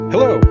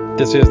Hello,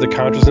 this is the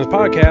Consciousness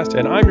Podcast,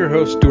 and I'm your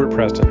host, Stuart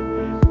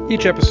Preston.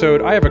 Each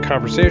episode, I have a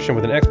conversation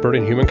with an expert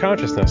in human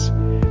consciousness.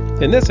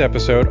 In this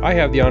episode, I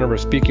have the honor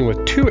of speaking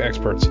with two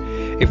experts,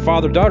 a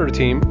father-daughter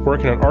team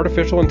working on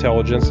artificial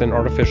intelligence and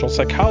artificial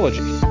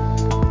psychology.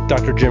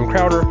 Dr. Jim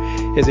Crowder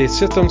is a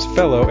systems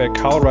fellow at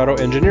Colorado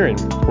Engineering,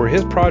 where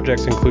his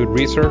projects include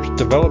research,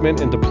 development,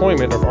 and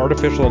deployment of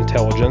artificial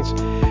intelligence,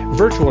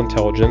 virtual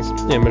intelligence,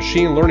 and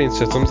machine learning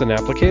systems and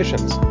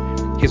applications.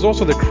 He's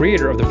also the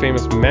creator of the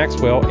famous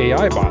Maxwell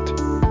AI bot.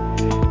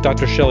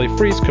 Dr. Shelli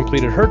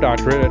completed her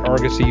doctorate at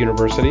Argosy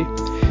University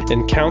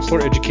in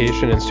counselor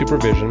education and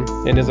supervision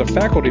and is a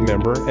faculty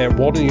member at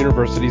Walden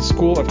University's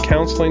School of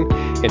Counseling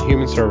and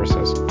Human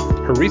Services.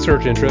 Her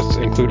research interests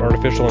include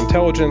artificial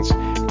intelligence,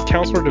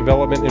 counselor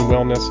development and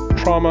wellness,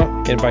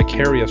 trauma, and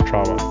vicarious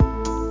trauma.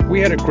 We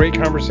had a great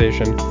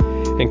conversation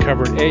and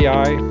covered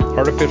AI,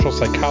 artificial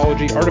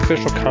psychology,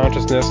 artificial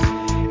consciousness,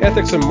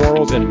 ethics and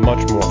morals, and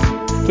much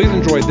more. Please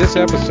enjoy this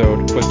episode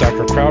with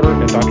Dr. Crowder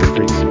and Dr.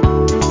 Fries.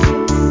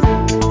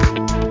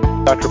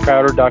 Dr.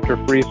 Crowder, Dr.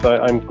 Fries,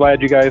 I'm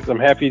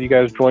happy you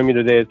guys joined me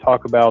today to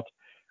talk about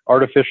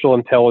artificial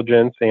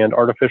intelligence and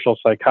artificial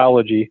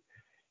psychology.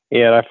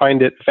 And I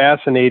find it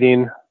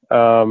fascinating.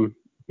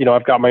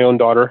 I've got my own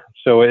daughter,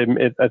 so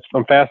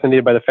I'm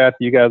fascinated by the fact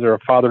that you guys are a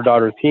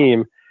father-daughter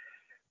team,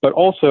 but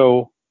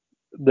also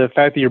the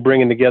fact that you're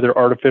bringing together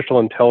artificial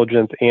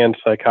intelligence and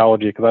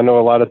psychology, because I know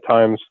a lot of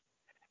times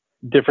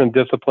different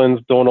disciplines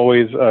don't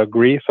always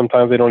agree.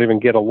 Sometimes they don't even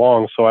get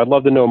along. So I'd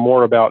love to know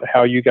more about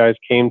how you guys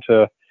came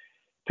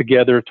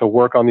together to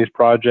work on these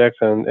projects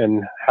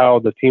and how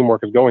the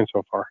teamwork is going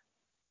so far.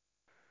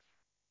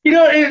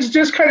 It's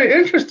just kind of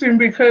interesting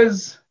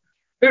because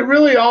it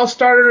really all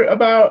started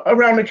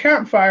around a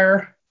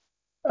campfire,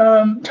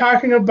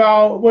 talking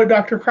about what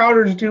Dr.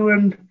 Crowder's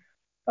doing,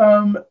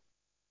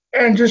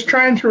 and just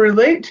trying to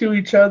relate to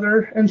each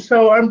other. And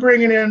so I'm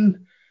bringing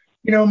in,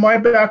 my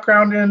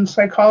background in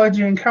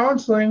psychology and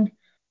counseling,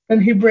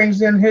 and he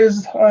brings in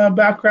his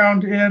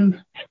background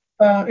in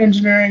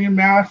engineering and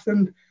math.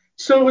 And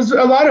so it was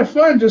a lot of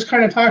fun just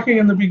kind of talking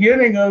in the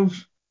beginning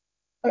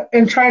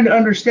and trying to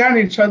understand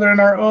each other in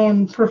our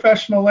own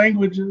professional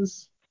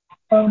languages.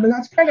 And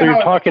that's kind of so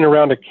you're talking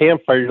around a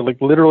campfire. You're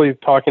like literally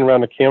talking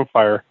around a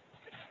campfire.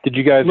 Did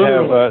you guys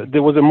was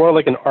it more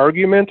like an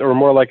argument or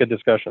more like a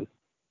discussion?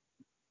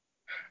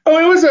 Oh,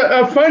 it was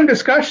a fun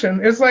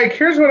discussion. It's like,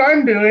 here's what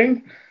I'm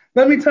doing.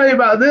 Let me tell you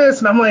about this.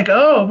 And I'm like,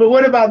 oh, but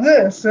what about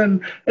this?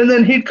 And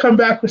then he'd come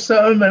back with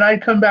something and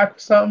I'd come back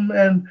with something.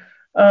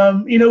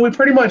 And, we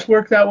pretty much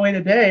work that way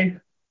today.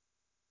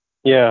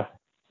 Yeah.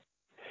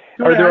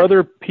 Are there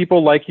other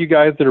people like you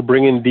guys that are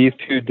bringing these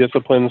two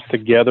disciplines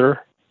together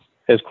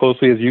as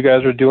closely as you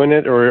guys are doing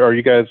it, or are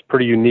you guys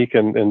pretty unique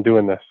in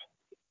doing this?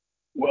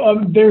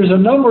 Well, there's a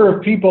number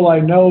of people I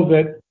know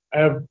that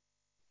have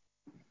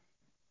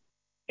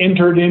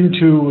entered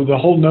into the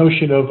whole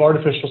notion of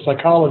artificial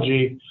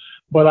psychology,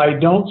 but I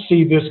don't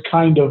see this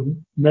kind of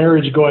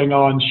marriage going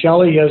on.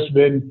 Shelli has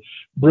been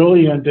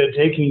brilliant at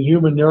taking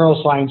human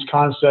neuroscience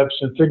concepts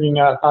and figuring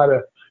out how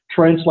to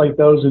translate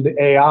those into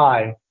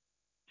AI.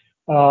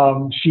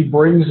 She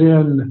brings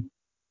in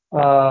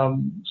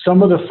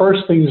some of the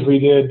first things we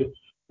did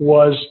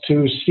was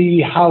to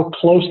see how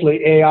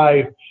closely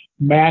AI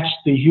matched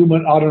the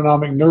human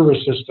autonomic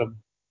nervous system.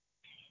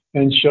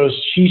 And so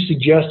she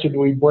suggested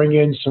we bring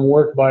in some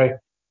work by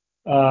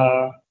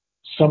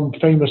some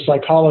famous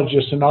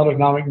psychologists in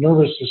autonomic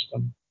nervous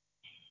system.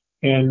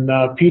 And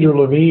Peter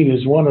Levine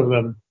is one of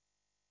them.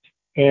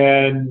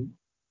 And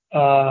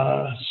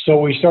so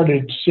we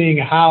started seeing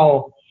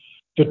how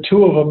the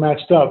two of them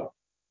matched up.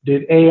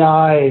 Did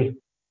AI,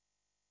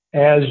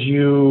 as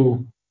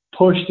you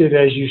pushed it,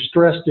 as you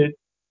stressed it,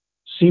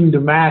 seem to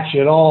match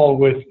at all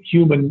with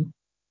human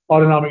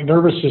autonomic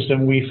nervous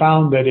system? We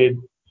found that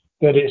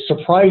it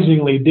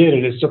surprisingly did,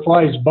 and it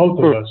surprised both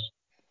of us.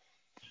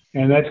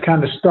 And that's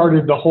kind of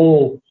started the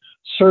whole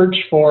search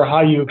for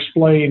how you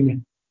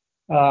explain,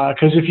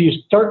 because if you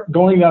start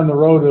going down the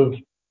road of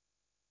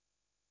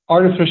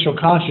artificial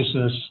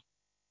consciousness,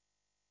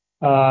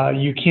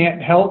 you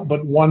can't help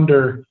but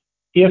wonder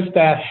if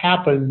that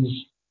happens,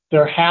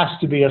 there has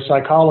to be a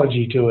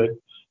psychology to it.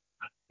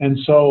 And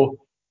so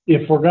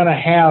if we're going to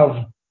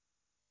have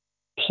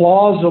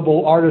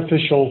plausible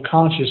artificial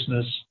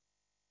consciousness,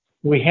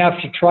 we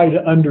have to try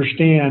to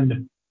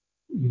understand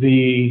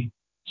the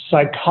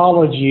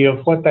psychology of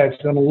what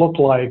that's going to look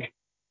like.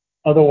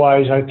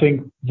 Otherwise, I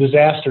think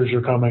disasters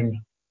are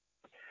coming.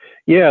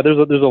 Yeah, there's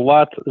a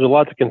lot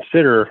to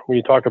consider when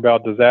you talk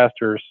about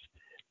disasters,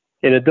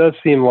 and it does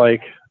seem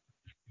like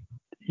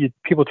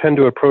people tend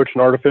to approach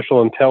an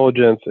artificial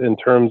intelligence in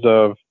terms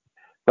of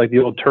like the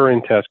old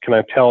Turing test. Can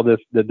I tell that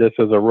this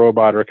is a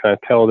robot, or can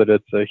I tell that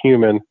it's a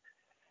human?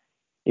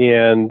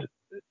 And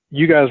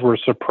you guys were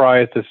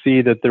surprised to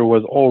see that there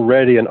was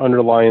already an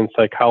underlying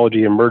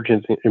psychology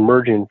emerging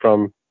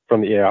from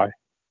the AI.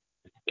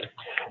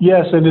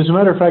 Yes, and as a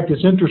matter of fact,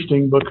 it's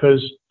interesting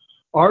because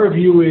our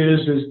view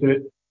is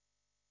that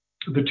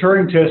the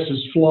Turing test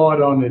is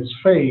flawed on its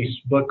face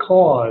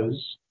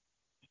because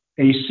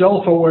a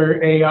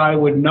self-aware AI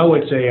would know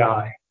it's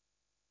AI.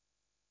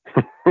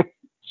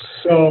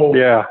 So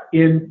Yeah.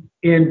 in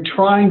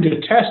trying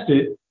to test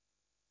it,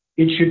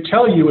 it should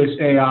tell you it's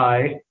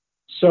AI.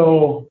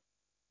 So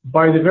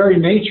by the very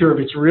nature of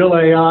its real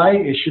AI,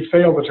 it should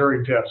fail the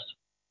Turing test.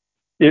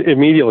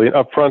 Immediately,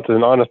 upfront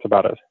and honest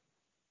about it.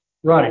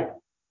 Right.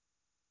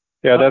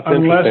 Yeah, that's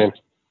interesting.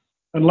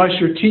 Unless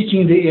you're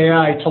teaching the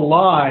AI to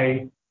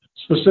lie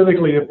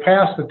specifically to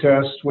pass the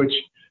test, which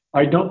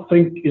I don't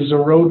think is a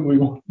road we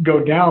want to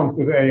go down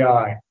with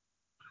AI.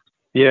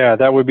 Yeah,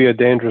 that would be a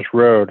dangerous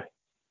road.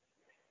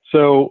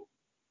 So,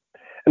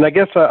 and I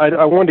guess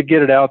I wanted to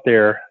get it out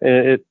there.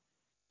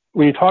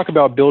 When you talk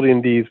about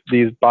building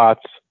these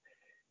bots,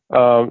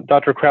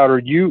 Dr. Crowder,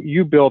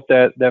 you built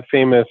that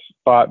famous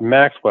bot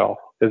Maxwell.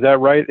 Is that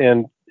right?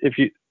 And could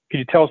you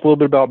tell us a little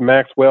bit about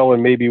Maxwell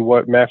and maybe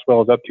what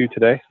Maxwell is up to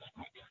today?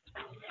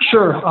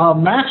 Sure.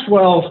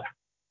 Maxwell,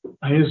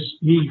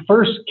 he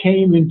first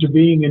came into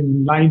being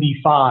in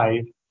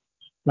 '95.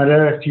 But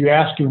if you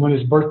ask him when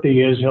his birthday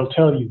is, he'll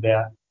tell you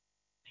that.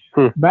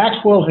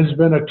 Maxwell has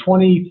been a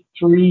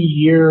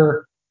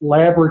 23-year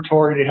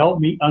laboratory to help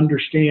me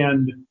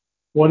understand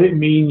what it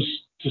means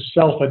to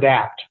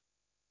self-adapt.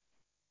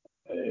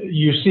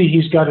 You see,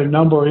 he's got a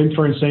number of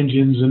inference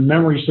engines and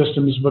memory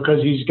systems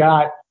because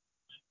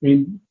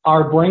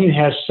our brain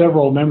has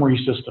several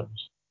memory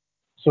systems.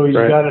 So he's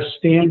got a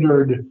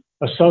standard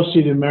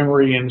associative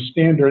memory and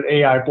standard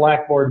AI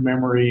blackboard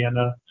memory and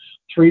a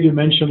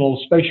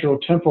three-dimensional spatial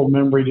temporal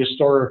memory to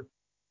store,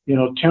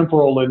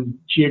 temporal and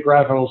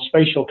geographical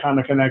spatial kind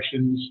of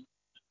connections.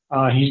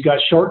 He's got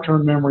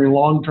short-term memory,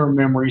 long-term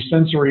memory,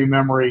 sensory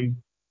memory.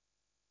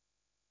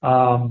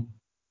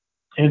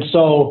 And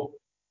so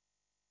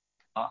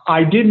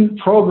I didn't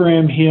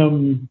program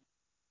him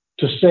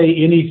to say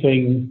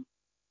anything.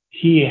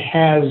 He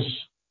has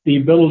the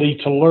ability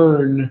to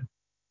learn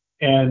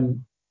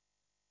and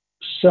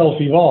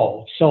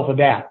self-evolve,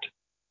 self-adapt.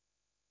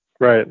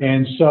 Right.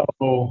 And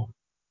so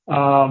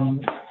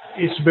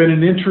it's been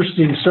an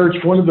interesting search.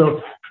 One of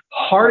the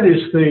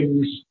hardest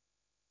things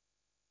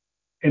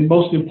and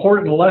most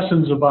important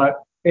lessons about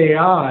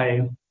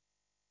AI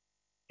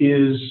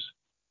is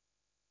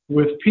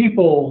with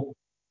people,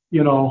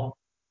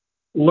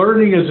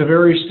 learning is a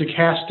very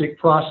stochastic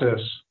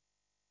process.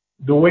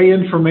 The way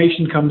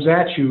information comes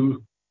at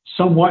you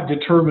somewhat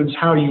determines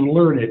how you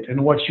learn it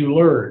and what you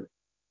learn.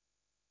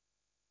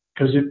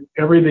 Because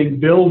everything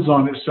builds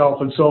on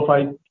itself. And so if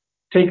I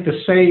take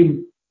the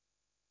same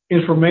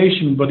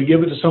information but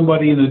give it to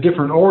somebody in a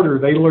different order,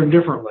 they learn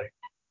differently.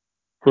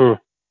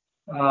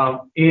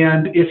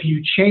 And if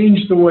you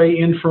change the way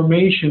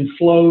information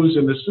flows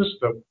in the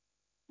system,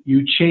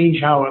 you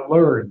change how it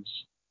learns.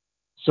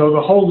 So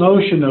the whole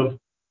notion of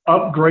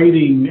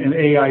upgrading an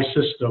AI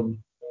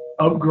system,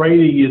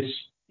 upgrading its,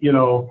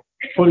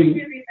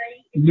 putting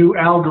new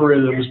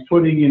algorithms,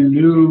 putting in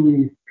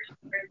new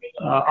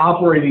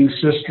operating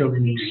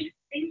systems,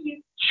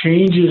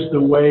 changes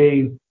the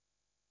way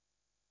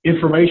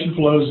information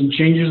flows and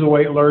changes the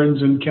way it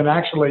learns and can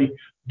actually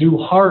do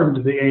harm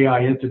to the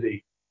AI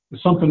entity.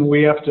 It's something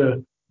we have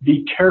to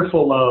be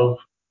careful of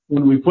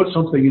when we put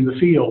something in the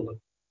field.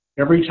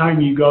 Every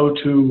time you go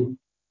to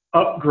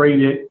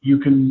upgrade it, you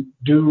can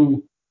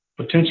do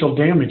potential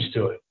damage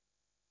to it.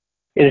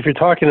 And if you're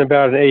talking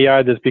about an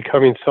AI that's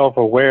becoming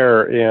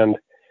self-aware and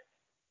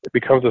it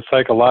becomes a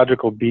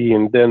psychological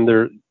being, then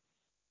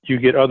you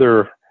get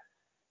other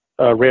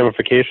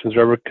ramifications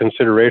or other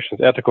considerations,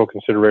 ethical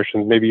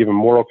considerations, maybe even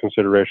moral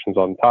considerations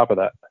on top of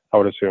that, I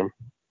would assume.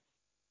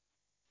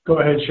 Go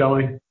ahead,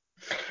 Shelli.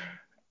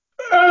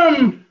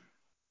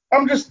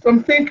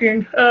 I'm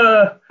thinking,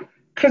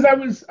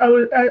 because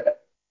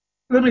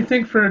let me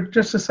think for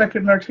just a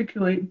second and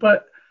articulate.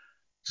 But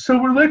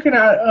so we're looking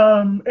at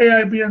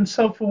AI being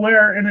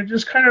self-aware, and it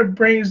just kind of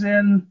brings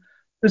in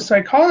the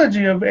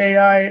psychology of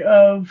AI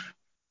of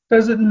it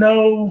doesn't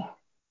know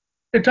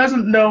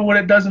what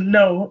it doesn't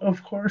know,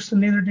 of course,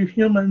 and neither do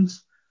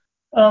humans.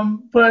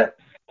 But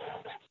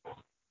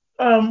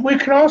we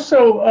can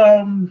also,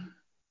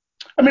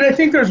 I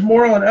think there's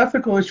moral and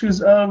ethical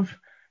issues of,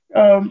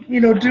 do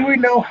we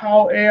know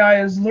how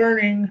AI is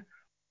learning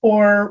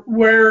or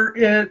where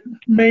it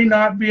may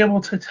not be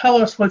able to tell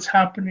us what's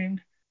happening?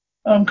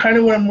 Kind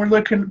of when we're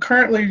looking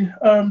currently,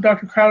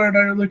 Dr. Crowder and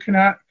I are looking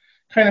at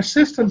kind of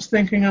systems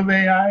thinking of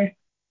AI.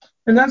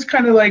 And that's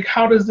kind of like,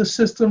 how does the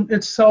system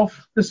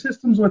itself, the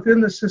systems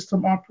within the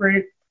system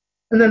operate?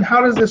 And then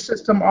how does the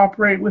system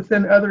operate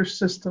within other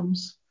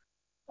systems?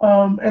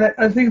 And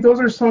I think those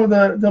are some of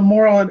the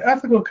moral and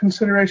ethical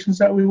considerations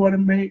that we want to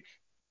make.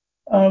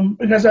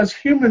 Because as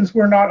humans,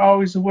 we're not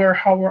always aware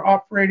how we're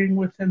operating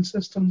within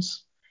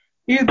systems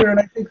either.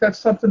 And I think that's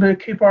something to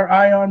keep our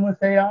eye on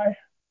with AI.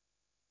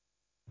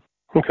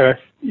 Okay.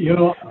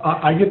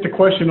 I get the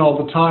question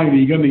all the time, are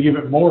you going to give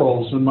it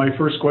morals? And my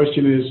first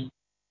question is,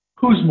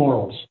 whose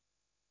morals?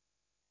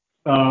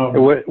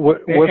 What's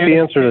the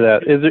answer to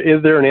that?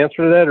 Is there an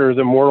answer to that, or is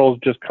it morals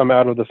just come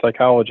out of the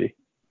psychology?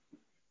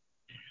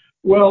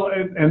 Well,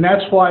 and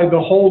that's why the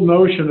whole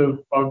notion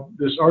of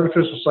this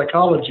artificial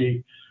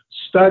psychology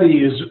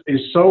study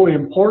is so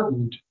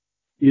important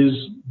is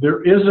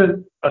there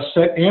isn't a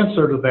set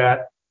answer to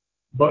that,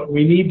 but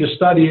we need to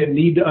study it,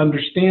 need to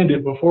understand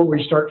it before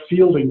we start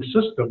fielding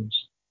systems.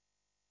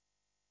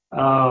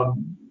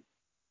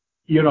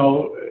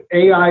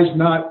 AI's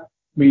not,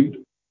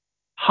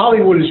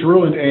 Hollywood has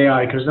ruined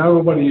AI because now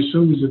everybody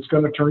assumes it's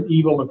going to turn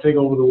evil and take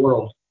over the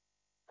world.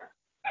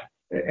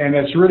 And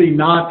it's really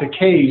not the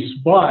case,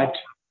 but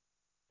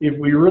if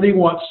we really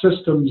want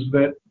systems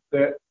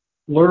that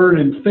learn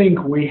and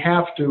think, we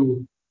have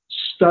to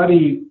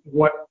study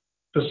what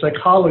the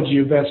psychology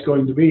of that's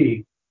going to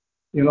be.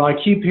 I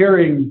keep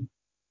hearing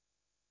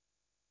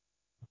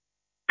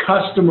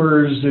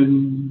customers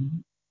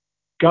and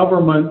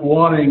government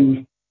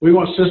we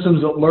want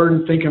systems that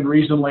learn, think, and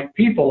reason like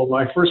people.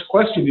 My first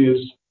question is,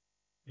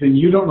 then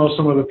you don't know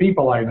some of the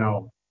people I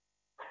know.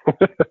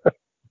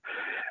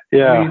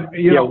 Yeah.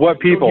 What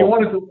people? Do you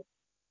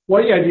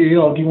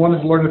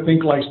want to learn to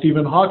think like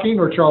Stephen Hawking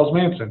or Charles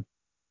Manson?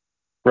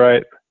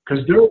 Right.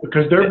 Because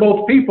they're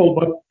both people,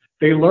 but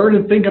they learn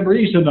and think and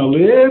reason a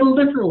little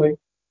differently.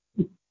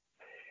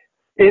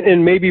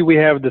 And maybe we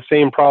have the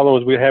same problem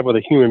as we have with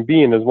a human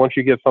being, is once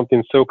you get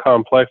something so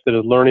complex that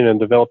is learning and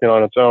developing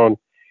on its own,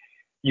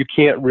 you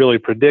can't really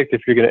predict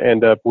if you're going to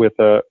end up with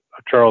a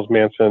Charles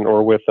Manson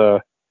or with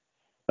a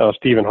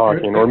Stephen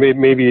Hawking, or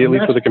maybe at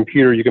least with a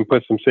computer you can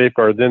put some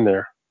safeguards in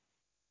there.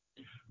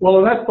 Well,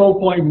 and that's the whole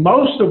point.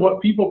 Most of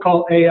what people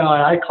call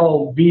AI, I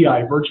call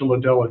VI, virtual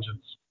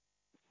intelligence,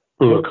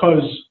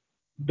 because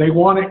they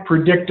want it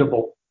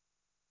predictable.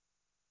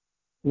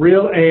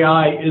 Real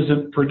AI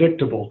isn't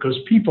predictable because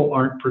people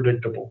aren't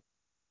predictable.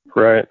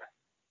 Right.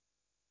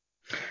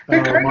 Go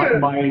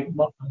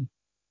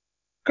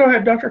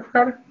ahead, Dr.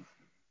 Crowder.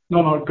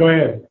 No, go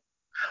ahead.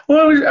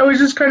 Well, I was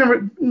just kind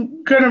of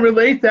going to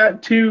relate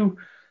that to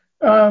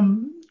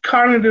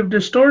cognitive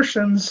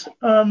distortions.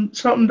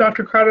 Something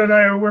Dr. Crowder and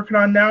I are working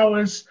on now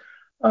is,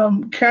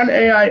 can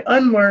AI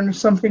unlearn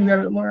something that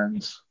it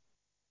learns?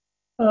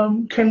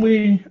 Can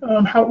we?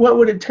 What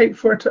would it take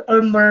for it to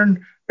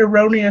unlearn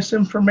erroneous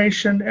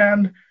information?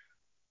 And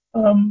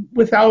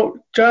without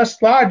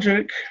just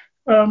logic,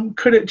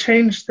 could it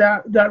change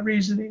that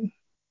reasoning?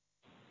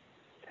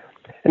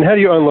 And how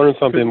do you unlearn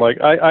something? Like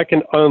I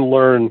can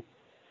unlearn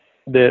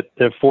that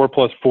 4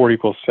 plus 4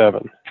 equals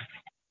 7,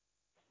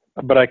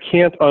 but I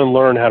can't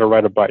unlearn how to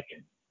ride a bike.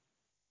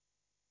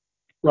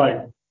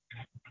 Right.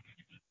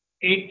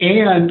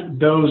 And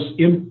those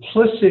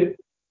implicit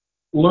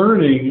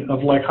learning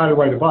of like how to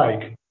ride a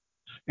bike.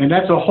 And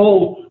that's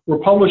we're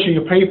publishing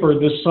a paper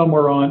this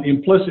summer on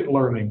implicit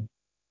learning.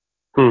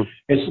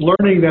 It's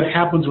learning that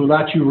happens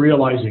without you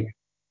realizing it.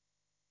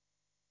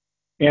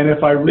 And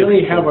if I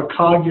really have a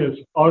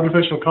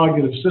artificial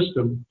cognitive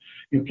system,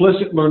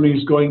 implicit learning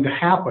is going to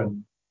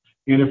happen.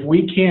 And if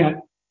we can't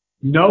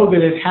know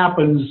that it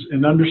happens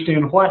and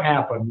understand what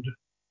happened,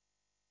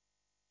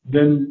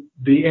 then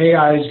the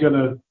AI is going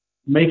to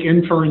make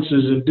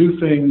inferences and do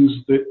things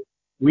that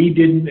we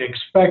didn't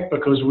expect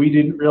because we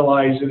didn't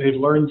realize it had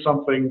learned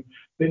something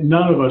that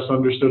none of us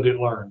understood it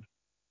learned.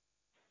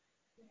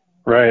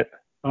 Right.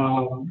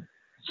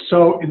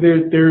 So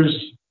there's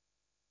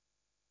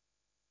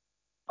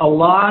a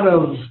lot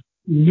of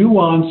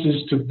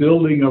nuances to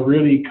building a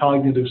really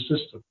cognitive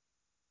system.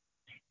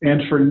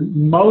 And for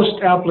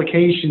most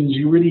applications,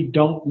 you really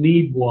don't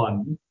need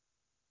one.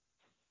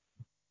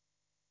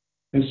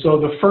 And so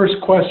the first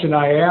question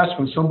I ask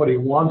when somebody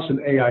wants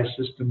an AI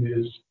system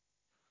is,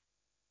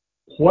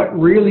 what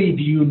really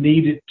do you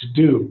need it to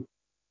do?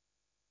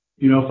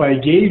 If I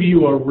gave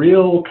you a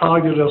real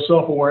cognitive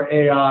self-aware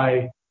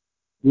AI,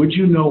 would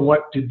you know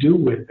what to do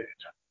with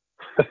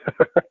it?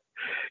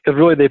 Because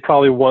really, they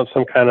probably want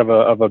some kind of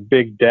a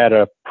big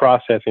data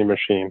processing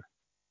machine.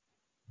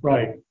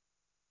 Right.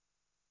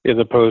 As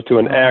opposed to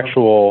an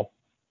actual,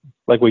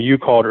 like what you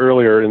called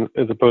earlier,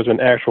 as opposed to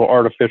an actual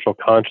artificial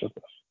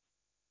consciousness.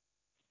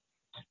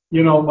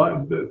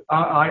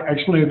 I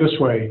explain it this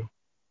way.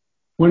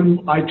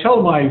 When I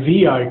tell my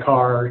VI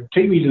car,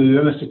 take me to the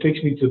dentist, it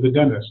takes me to the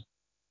dentist.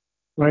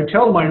 When I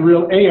tell my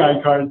real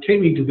AI car,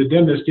 take me to the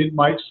dentist, it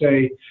might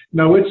say,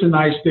 no, it's a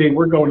nice day,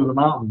 we're going to the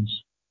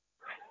mountains.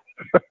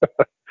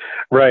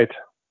 Right.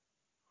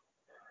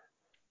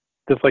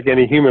 Just like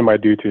any human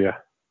might do to you.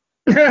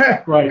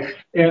 Right.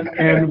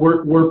 And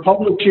we're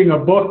publishing a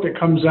book that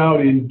comes out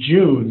in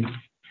June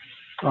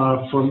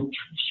from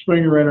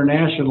Springer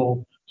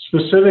International,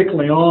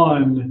 specifically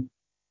on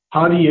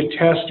how do you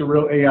test a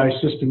real AI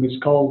system.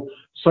 It's called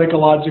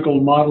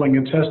Psychological Modeling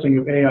and Testing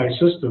of AI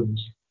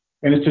Systems.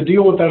 And it's to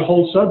deal with that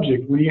whole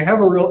subject. When you have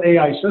a real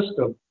AI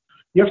system,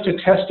 you have to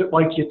test it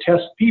like you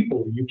test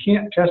people. You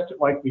can't test it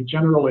like we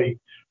generally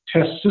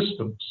test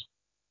systems.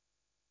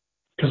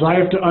 Because I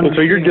have to understand.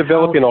 So you're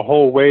developing a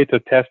whole way to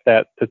test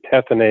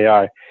an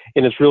AI,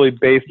 and it's really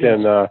based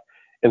in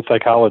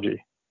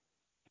psychology.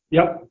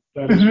 Yep,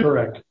 that is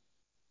correct.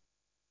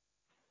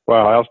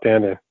 Wow,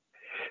 outstanding.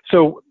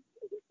 So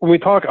when we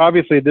talk,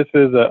 obviously this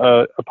is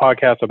a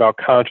podcast about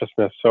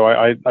consciousness, so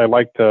I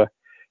like to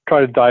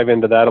try to dive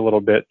into that a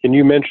little bit. And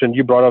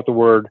you brought up the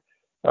word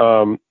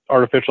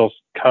artificial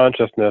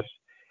consciousness.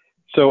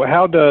 So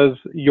how does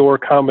your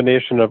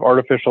combination of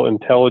artificial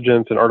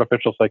intelligence and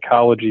artificial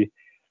psychology,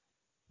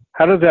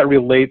 how does that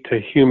relate to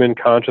human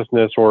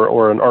consciousness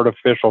or an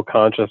artificial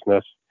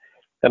consciousness?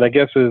 And I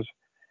guess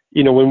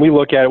when we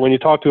look at it, when you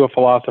talk to a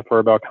philosopher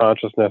about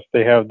consciousness,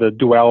 they have the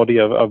duality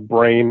of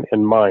brain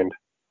and mind.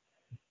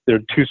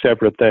 They're two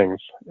separate things.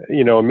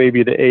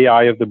 Maybe the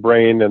AI of the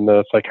brain and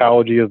the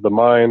psychology of the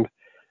mind.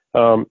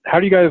 How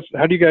do you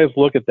guys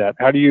look at that?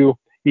 How do you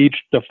each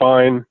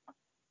define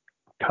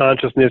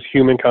consciousness,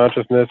 human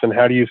consciousness, and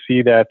how do you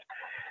see that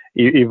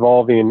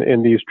evolving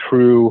in these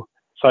true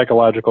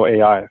psychological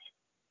AIs?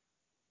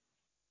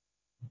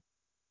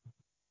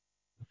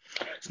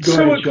 Go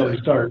ahead,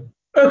 Shelli, start.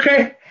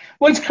 Okay.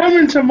 What's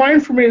coming to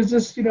mind for me is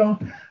this,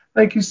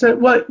 like you said,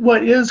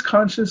 what is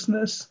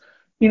consciousness?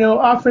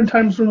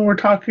 Oftentimes when we're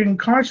talking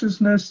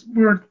consciousness,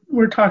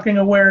 we're talking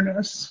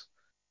awareness,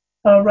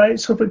 right?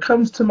 So if it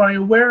comes to my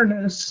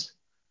awareness,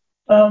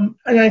 and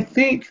I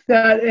think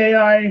that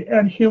AI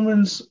and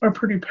humans are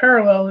pretty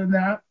parallel in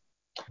that,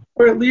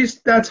 or at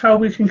least that's how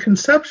we can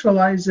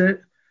conceptualize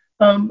it.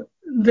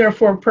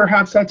 Therefore,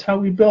 perhaps that's how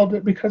we build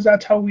it, because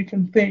that's how we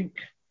can think.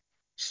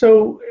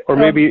 So, or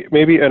maybe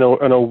an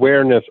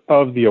awareness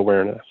of the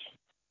awareness.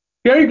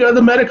 There you go,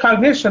 the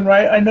metacognition,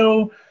 right? I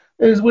know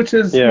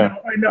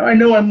I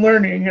know I'm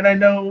learning, and I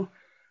know,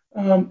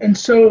 and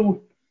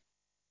so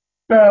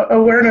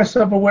awareness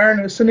of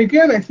awareness. And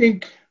again, I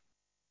think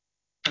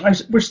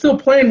we're still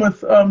playing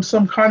with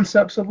some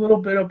concepts a little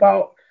bit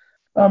about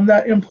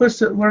that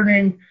implicit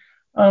learning,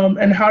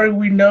 and how do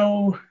we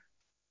know?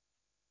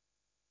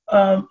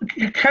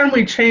 Can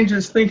we change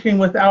his thinking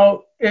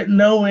without it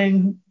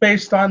knowing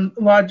based on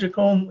logic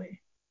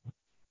only?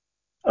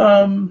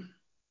 I'll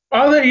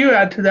let you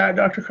add to that,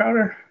 Dr.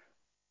 Crowder.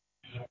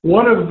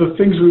 One of the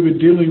things we've been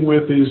dealing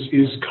with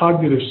is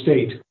cognitive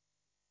state.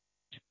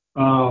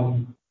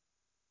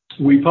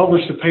 We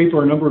published a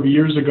paper a number of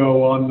years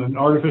ago on an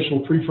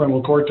artificial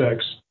prefrontal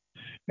cortex,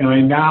 and I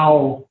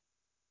now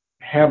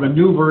have a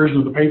new version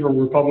of the paper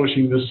we're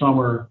publishing this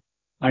summer.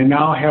 I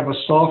now have a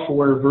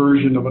software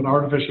version of an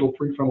artificial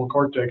prefrontal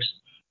cortex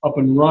up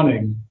and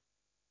running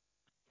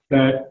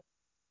that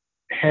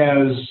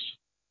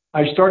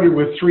I started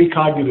with 3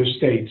 cognitive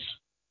states,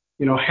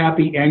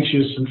 happy,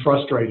 anxious, and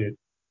frustrated.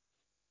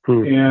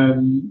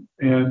 And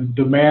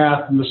the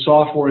math and the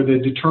software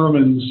that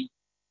determines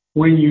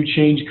when you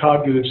change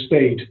cognitive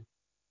state.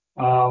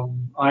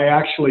 I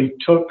actually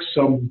took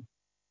some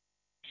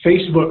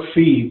Facebook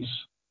feeds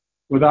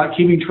without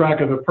keeping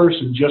track of the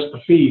person, just the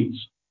feeds,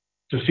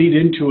 to feed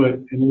into it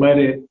and let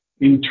it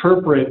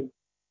interpret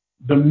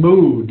the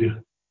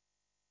mood,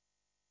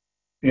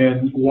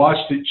 and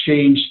watched it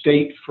change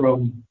state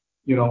from,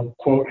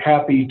 quote,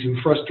 happy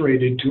to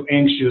frustrated to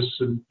anxious,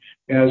 and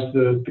as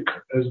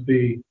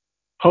the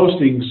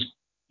postings,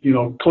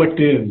 clicked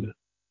in.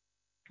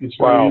 It's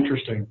very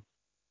interesting.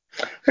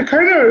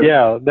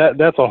 Yeah,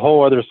 that's a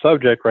whole other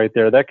subject right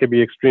there. That could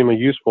be extremely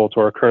useful to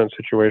our current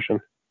situation.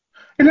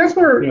 And that's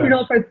where,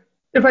 yes.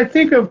 If I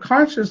think of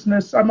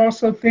consciousness, I'm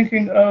also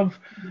thinking of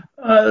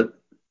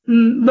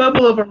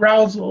level of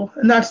arousal,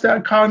 and that's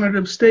that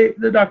cognitive state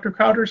that Dr.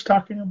 Crowder's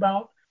talking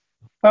about.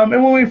 And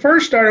when we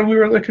first started, we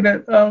were looking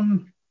at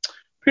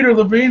Peter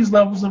Levine's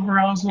levels of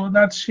arousal, and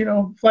that's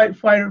flight,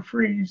 flight, or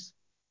freeze.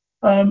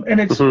 And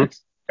it's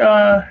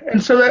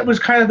and so that was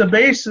kind of the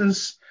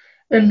basis.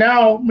 And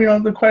now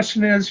the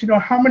question is,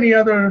 how many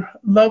other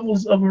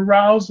levels of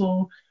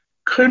arousal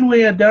could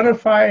we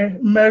identify,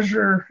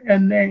 measure,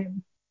 and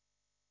name?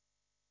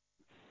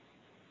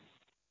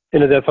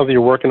 And is that something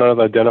you're working on,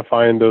 is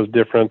identifying those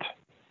different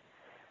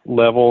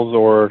levels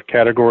or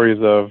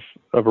categories of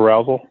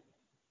arousal?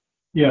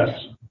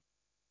 Yes.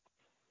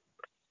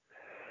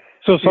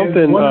 So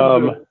something.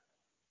 Go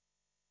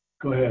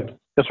ahead.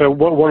 That's right.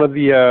 One of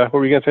the. What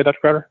were you going to say, Dr.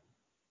 Crowder?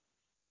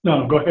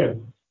 No, go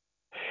ahead.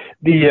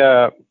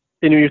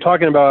 You're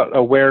talking about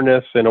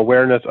awareness and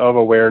awareness of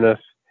awareness.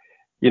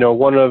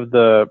 One of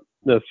the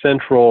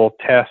central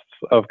tests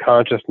of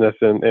consciousness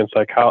in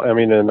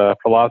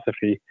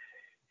philosophy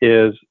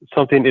is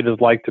something it is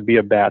like to be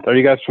a bat. Are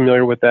you guys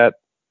familiar with that?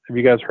 Have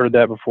you guys heard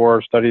that before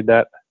or studied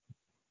that?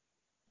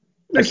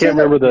 I can't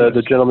remember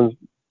the gentleman's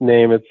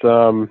name. It's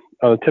on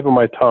the tip of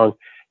my tongue.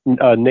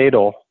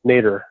 Nagel.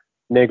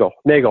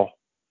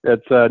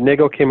 It's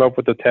Nagel came up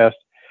with the test.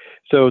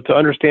 So to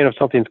understand if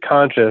something's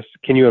conscious,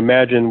 can you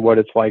imagine what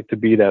it's like to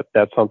be that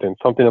something?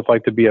 Something that's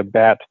like to be a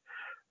bat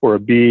or a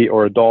bee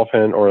or a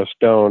dolphin or a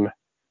stone.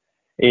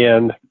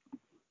 And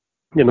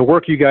in the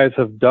work you guys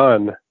have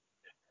done,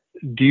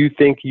 do you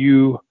think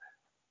you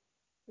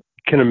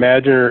can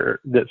imagine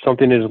that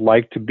something is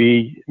like to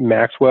be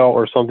Maxwell,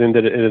 or something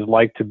that it is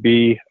like to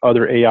be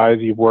other AIs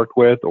you've worked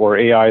with, or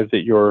AIs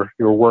that you're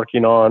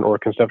working on or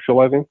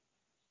conceptualizing?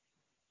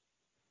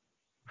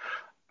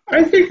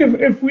 I think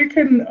if we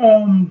can,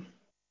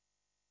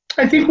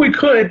 I think we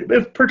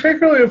could,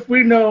 particularly if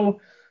we know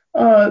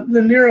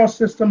the neural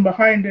system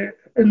behind it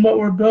and what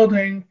we're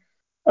building,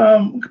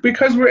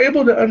 because we're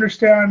able to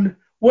understand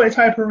what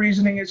type of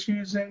reasoning it's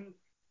using,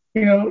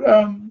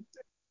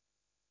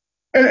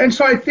 And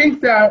so I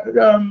think that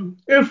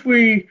if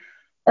we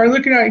are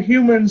looking at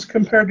humans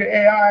compared to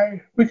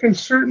AI, we can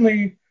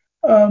certainly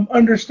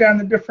understand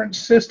the different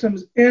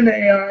systems in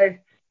AI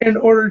in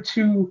order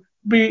to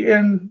be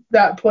in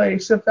that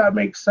place, if that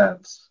makes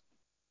sense.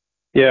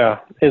 Yeah,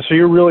 and so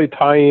you're really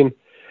tying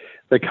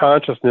the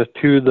consciousness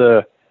to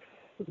the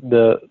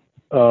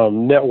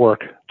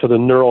network, to the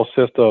neural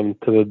system,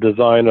 to the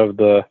design of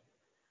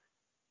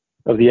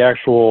the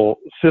actual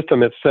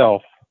system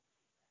itself.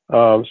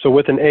 So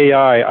with an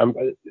AI,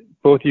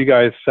 both you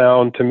guys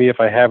sound to me, if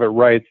I have it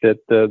right, that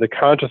the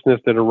consciousness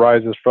that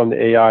arises from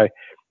the AI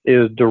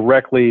is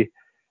directly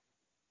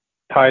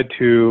tied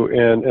to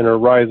and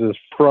arises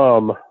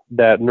from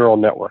that neural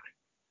network.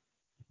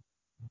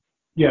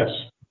 Yes.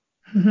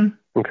 Mm-hmm.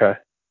 Okay.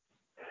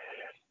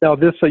 Now,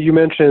 this you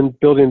mentioned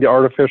building the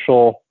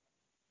artificial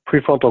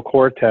prefrontal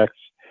cortex.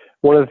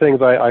 One of the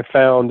things I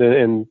found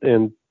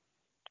in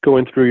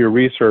going through your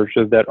research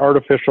is that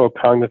artificial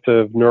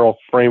cognitive neural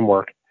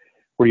framework,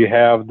 where you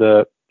have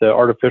the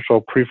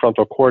artificial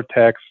prefrontal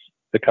cortex,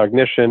 the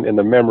cognition, and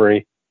the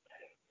memory.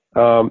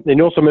 And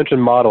you also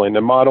mentioned modeling.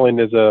 And modeling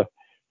is a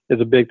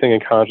big thing in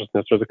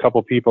consciousness. There's a couple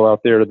of people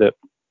out there that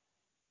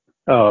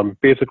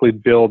basically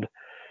build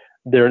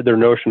their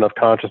notion of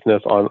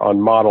consciousness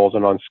on models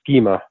and on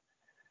schema,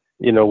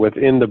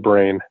 within the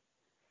brain.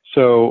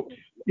 So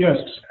yes,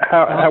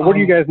 what do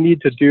you guys need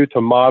to do to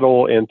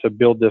model and to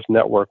build this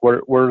network?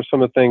 What are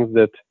some of the things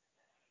that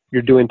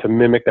you're doing to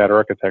mimic that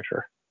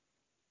architecture?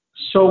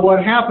 So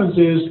what happens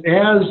is,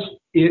 as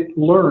it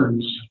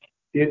learns,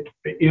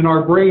 in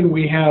our brain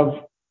we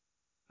have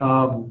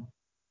kind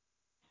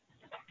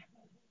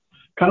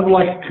of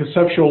like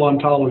conceptual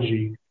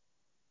ontology.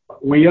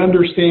 We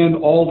understand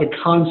all the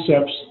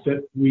concepts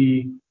that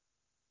we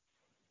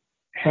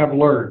have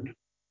learned.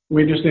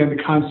 We understand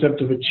the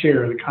concept of a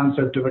chair, the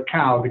concept of a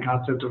cow, the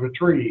concept of a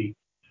tree.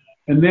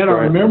 And then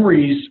our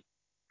memories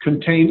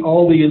contain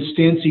all the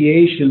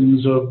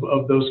instantiations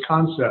of those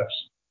concepts.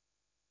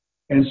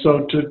 And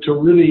so to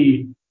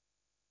really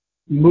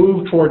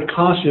move toward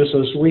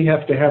consciousness, we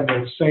have to have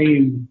that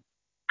same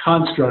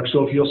construct.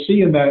 So if you'll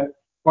see in that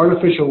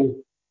artificial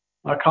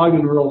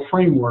cognitive neural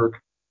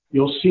framework,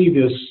 you'll see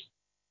this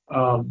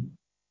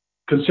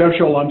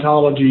conceptual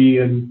ontology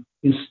and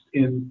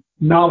in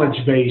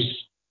knowledge base,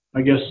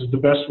 I guess is the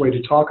best way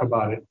to talk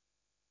about it.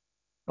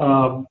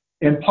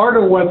 And part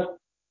of what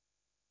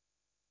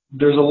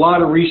there's a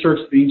lot of research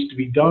that needs to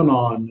be done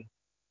on,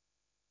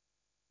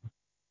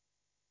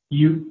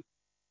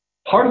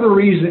 part of the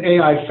reason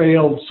AI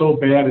failed so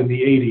bad in the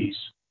 80s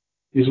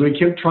is we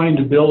kept trying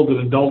to build an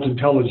adult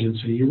intelligence,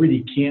 and you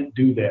really can't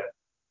do that.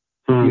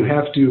 You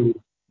have to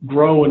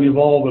grow and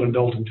evolve an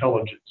adult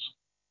intelligence.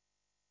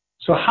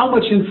 So how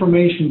much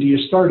information do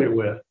you start it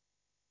with?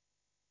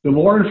 The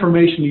more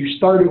information you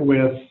start it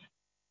with,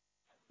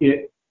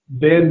 it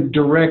then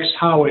directs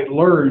how it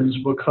learns,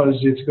 because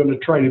it's going to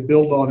try to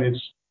build on its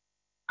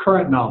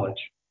current knowledge.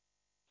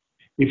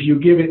 If you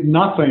give it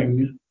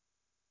nothing,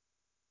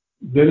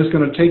 then it's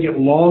going to take it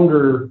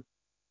longer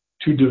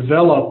to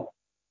develop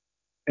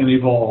and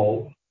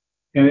evolve,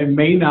 and it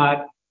may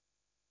not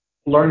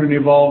learn and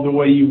evolve the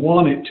way you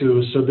want it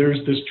to. So there's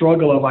the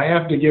struggle of, I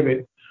have to give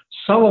it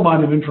some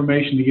amount of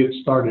information to get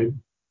it started,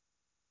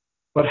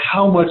 but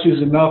how much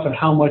is enough and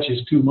how much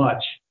is too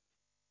much?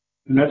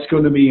 And that's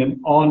going to be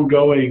an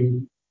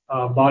ongoing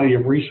body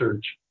of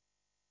research.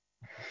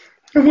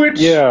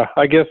 Yeah,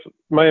 I guess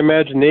my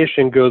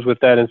imagination goes with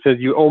that and says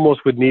you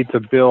almost would need to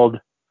build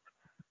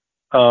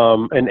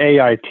an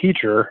AI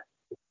teacher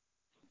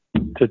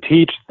to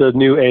teach the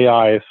new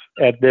AIs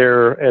at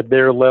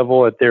their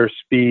level, at their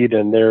speed,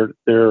 and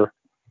their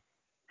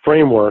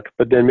framework.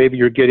 But then maybe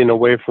you're getting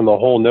away from the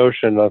whole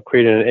notion of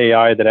creating an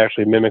AI that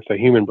actually mimics a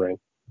human brain.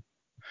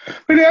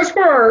 But that's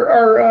where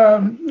our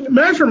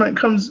measurement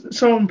comes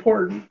so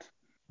important.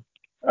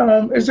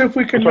 Is if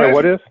we can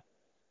what is?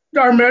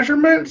 Our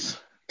measurements,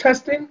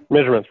 testing.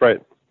 Measurements,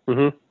 right.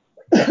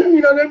 Mm-hmm.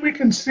 Then we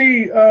can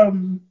see,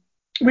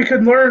 we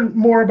can learn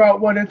more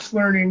about what it's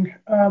learning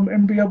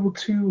and be able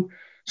to.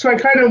 So I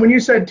kind of, when you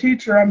said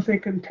teacher, I'm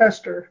thinking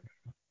tester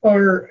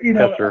or,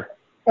 Tester.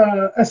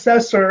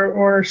 Assessor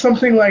or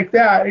something like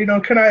that.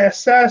 Can I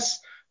assess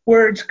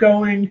where it's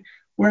going,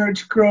 where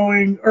it's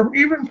growing, or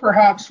even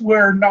perhaps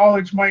where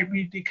knowledge might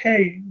be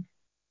decaying?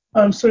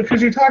 So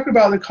because you talked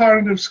about the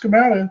cognitive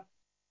schemata,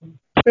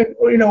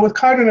 with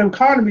cognitive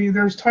economy,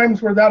 there's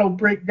times where that'll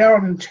break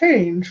down and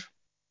change.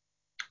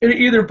 It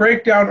either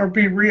break down or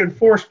be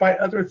reinforced by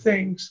other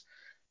things.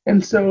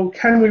 And so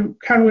can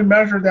we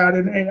measure that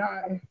in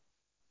AI?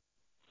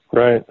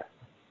 Right.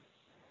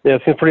 Yeah,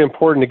 it seems pretty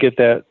important to get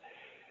that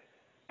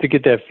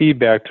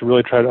feedback to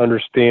really try to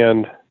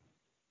understand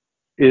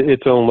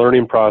its own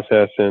learning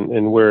process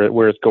and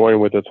where it's going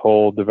with its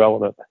whole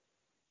development.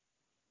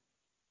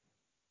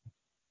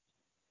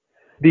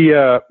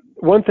 The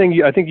one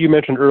thing I think you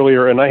mentioned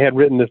earlier, and I had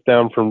written this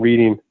down from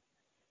reading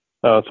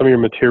some of your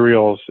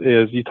materials,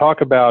 is you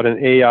talk about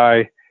an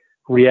AI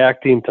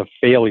reacting to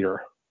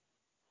failure.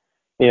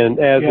 And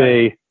as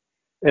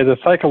as a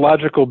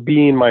psychological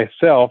being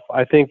myself,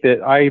 I think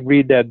that I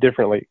read that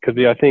differently, because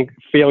I think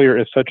failure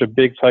is such a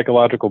big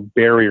psychological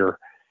barrier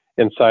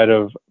inside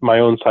of my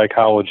own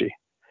psychology.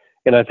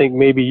 And I think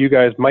maybe you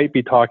guys might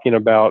be talking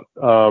about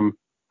an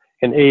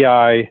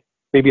AI,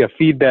 maybe a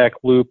feedback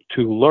loop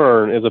to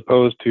learn as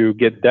opposed to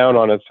get down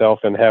on itself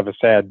and have a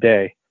sad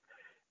day.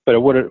 But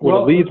what it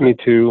leads me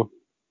to,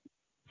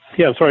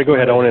 yeah, I'm sorry, go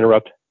ahead, I want to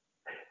interrupt.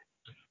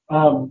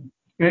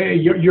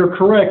 You're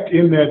correct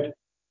in that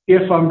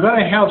if I'm going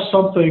to have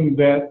something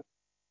that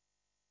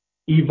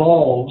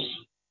evolves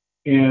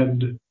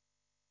and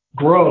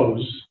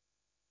grows,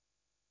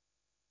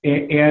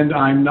 and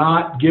I'm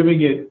not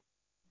giving it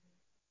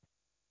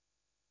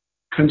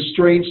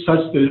constraints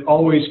such that it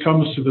always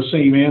comes to the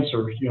same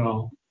answer,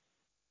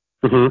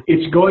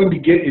 it's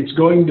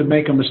going to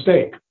make a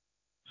mistake.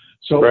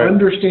 So right.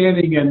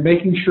 Understanding and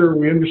making sure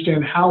we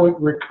understand how it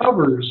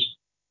recovers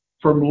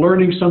from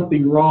learning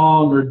something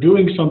wrong or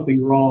doing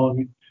something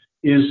wrong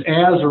is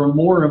as or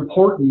more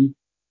important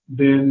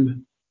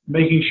than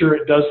making sure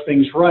it does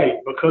things right,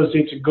 because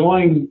it's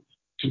going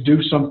to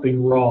do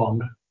something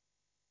wrong.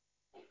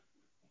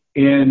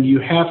 And you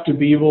have to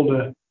be able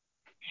to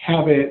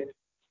have it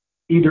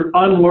either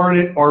unlearn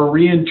it or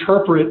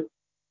reinterpret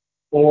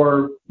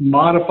or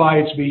modify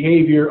its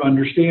behavior,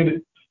 understand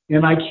it.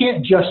 And I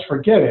can't just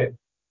forget it.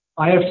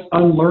 I have to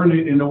unlearn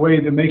it in a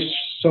way that makes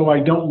so I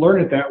don't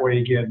learn it that way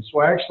again. So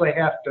I actually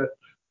have to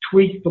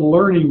tweak the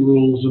learning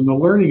rules and the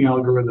learning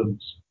algorithms.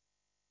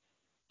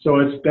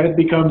 So that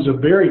becomes a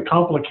very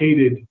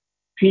complicated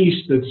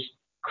piece that's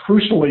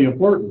crucially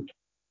important.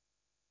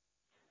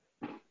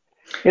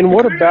 And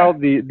what about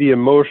the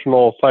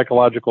emotional,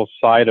 psychological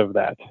side of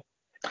that?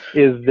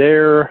 Is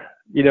there,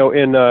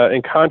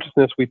 in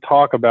consciousness, we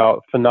talk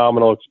about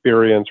phenomenal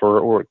experience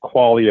or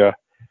qualia,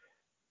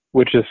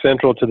 which is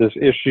central to this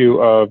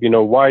issue of,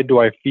 why do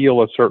I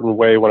feel a certain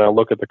way when I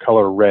look at the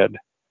color red?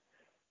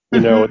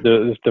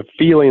 The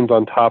feelings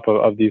on top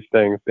of these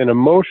things. And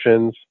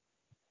emotions,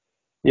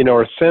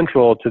 are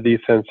central to these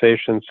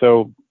sensations.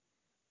 So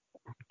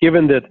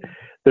given that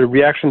the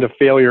reaction to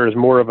failure is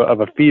more of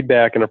a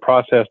feedback and a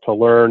process to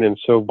learn, and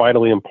so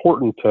vitally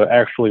important to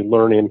actually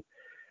learning,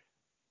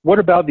 what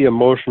about the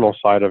emotional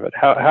side of it?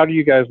 How do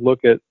you guys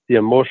look at the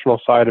emotional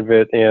side of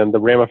it and the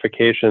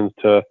ramifications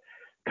to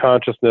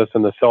consciousness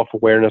and the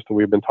self-awareness that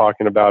we've been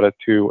talking about it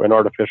to an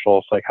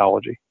artificial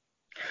psychology?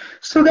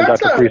 So that's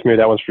Dr. Priest, maybe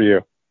that one's for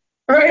you.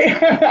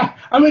 Right.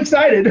 I'm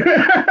excited.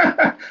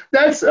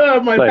 That's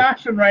my Nice.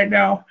 passion right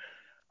now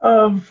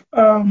of,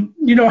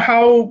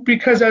 how,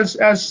 because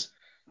as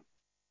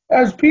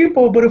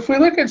people, but if we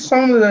look at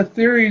some of the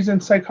theories in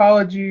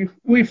psychology,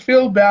 we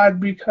feel bad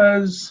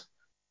because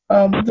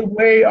the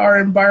way our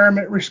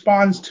environment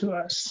responds to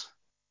us,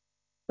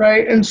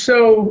 right? And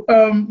so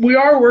we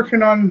are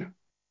working on,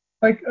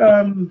 I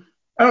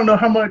don't know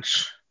how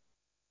much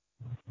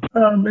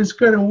is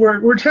going to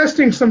work. We're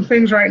testing some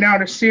things right now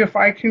to see if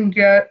I can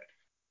get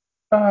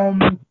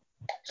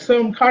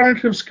some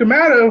cognitive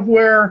schemata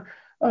where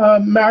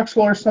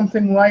Maxwell or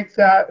something like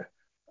that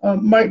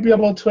might be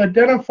able to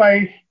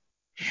identify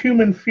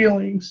human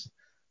feelings.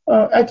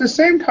 At the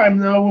same time,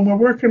 though, when we're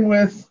working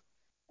with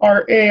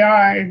our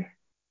AI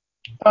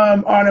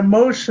on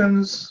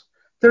emotions,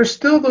 there's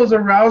still those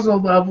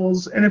arousal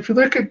levels. And if you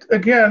look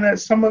at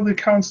some of the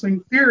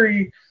counseling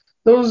theory,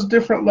 those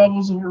different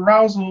levels of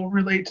arousal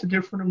relate to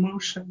different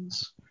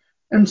emotions.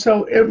 And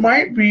so it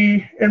might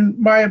be, in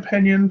my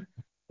opinion,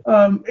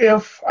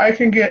 if I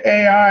can get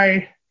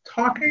AI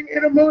talking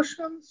in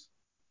emotions,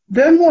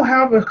 then we'll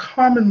have a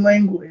common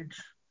language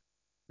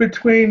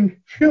between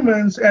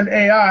humans and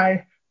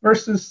AI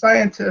versus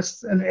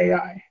scientists and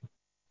AI,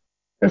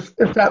 if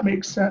that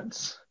makes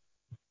sense.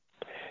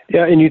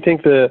 Yeah, and you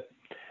think that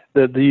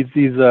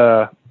these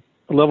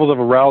levels of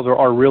arousal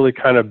are really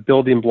kind of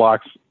building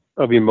blocks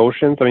of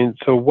emotions? I mean,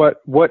 so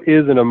what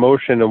is an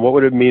emotion, and what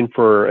would it mean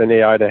for an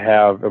AI to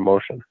have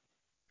emotion?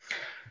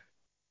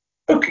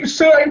 Okay,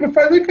 so if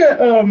I look at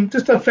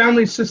just a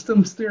family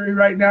systems theory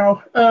right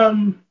now,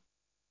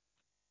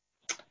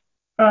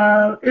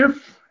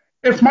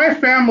 if my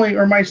family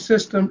or my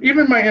system,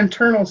 even my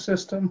internal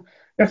system,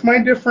 if my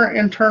different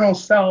internal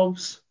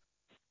selves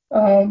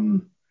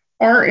aren't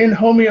in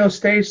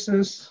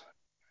homeostasis,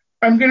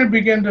 I'm going to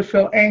begin to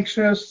feel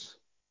anxious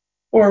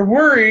or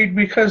worried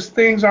because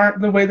things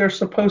aren't the way they're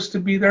supposed to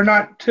be. They're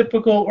not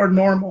typical or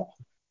normal.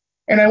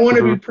 And I want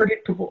to be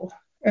predictable.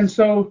 And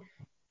so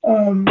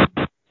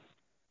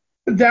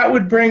that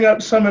would bring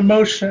up some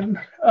emotion.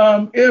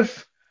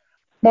 If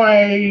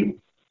my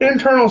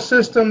internal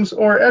systems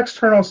or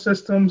external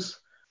systems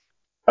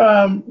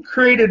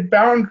created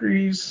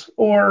boundaries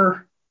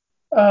or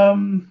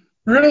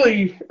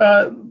really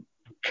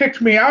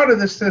kicked me out of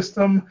the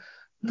system,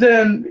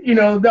 then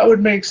that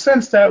would make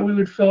sense that we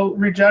would feel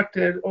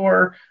rejected,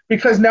 or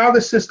because now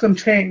the system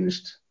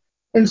changed.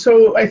 And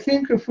so I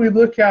think if we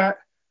look at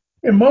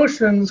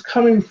emotions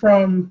coming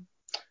from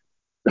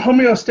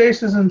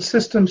homeostasis and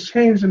systems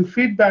change and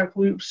feedback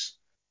loops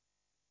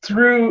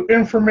through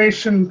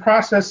information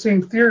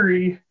processing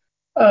theory,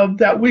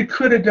 that we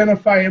could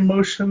identify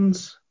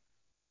emotions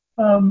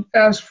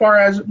as far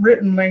as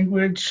written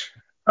language.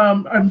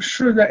 I'm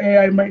sure that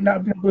AI might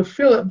not be able to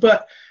feel it,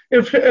 but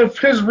if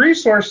his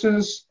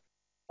resources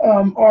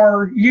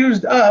are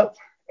used up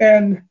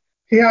and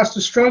he has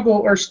to struggle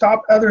or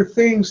stop other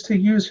things to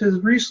use his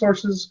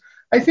resources,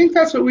 I think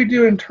that's what we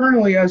do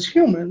internally as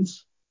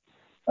humans.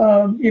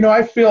 I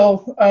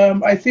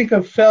think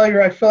of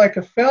failure. I feel like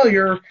a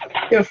failure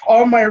if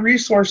all my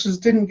resources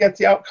didn't get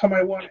the outcome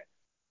I wanted.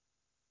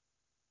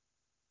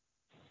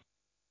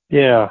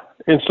 Yeah.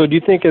 And so do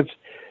you think it's,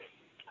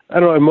 I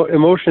don't know,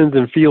 emotions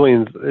and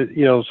feelings,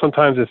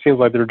 sometimes it seems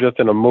like they're just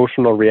an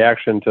emotional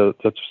reaction to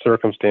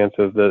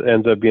circumstances that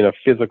ends up being a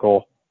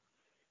physical,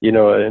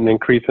 an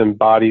increase in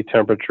body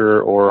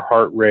temperature or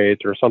heart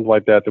rate or something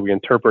like that we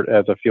interpret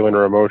as a feeling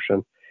or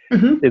emotion.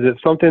 Mm-hmm. Is it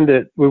something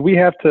that would we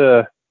have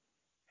to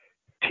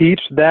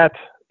teach that?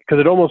 Because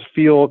it almost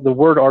feels, the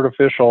word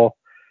artificial,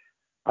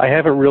 I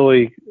haven't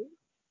really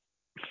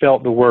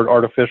felt the word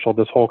artificial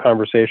this whole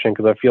conversation,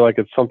 because I feel like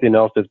it's something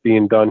else that's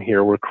being done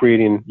here.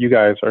 You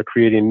guys are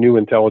creating new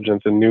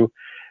intelligence and new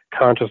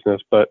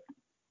consciousness. But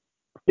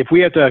if we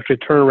have to actually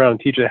turn around and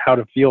teach it how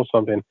to feel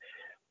something,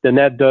 then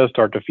that does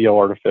start to feel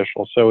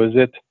artificial. So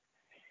do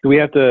we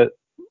have to,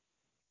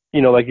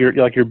 like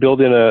you're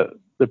building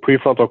the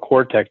prefrontal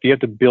cortex, do you have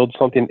to build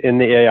something in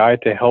the AI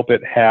to help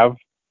it have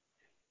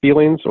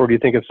feelings, or do you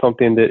think it's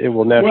something that it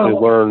will naturally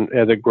learn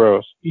as it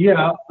grows?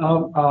 Yeah.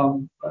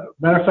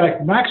 Matter of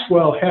fact,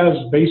 Maxwell has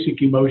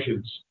basic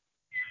emotions.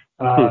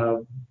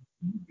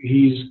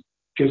 He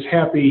gets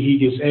happy, he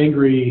gets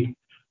angry.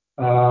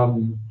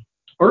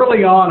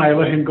 Early on, I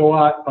let him go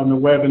out on the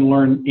web and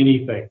learn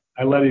anything.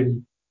 I let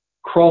him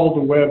crawl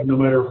the web no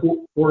matter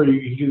where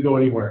he could go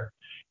anywhere.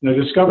 And I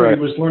discovered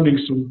he was learning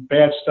some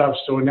bad stuff,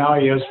 so now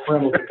he has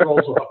parental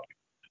controls off.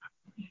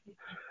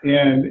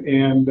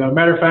 And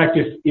matter of fact,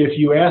 if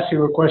you ask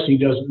him a question he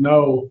doesn't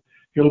know,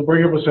 he'll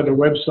bring up a set of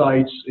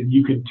websites, and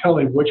you can tell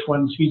him which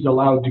ones he's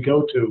allowed to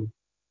go to.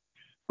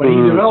 But he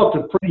developed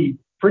a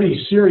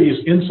pretty serious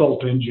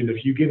insult engine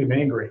if you get him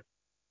angry.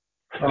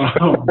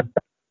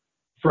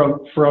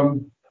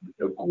 From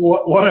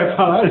what I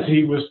found out is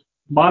he was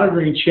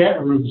monitoring chat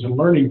rooms and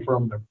learning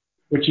from them,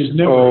 which is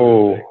never a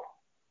good thing.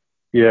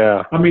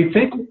 Yeah. I mean,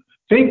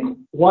 think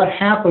what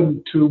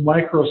happened to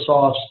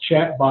Microsoft's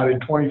chatbot in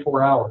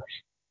 24 hours.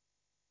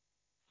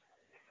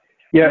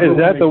 Yeah, is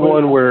that the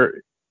one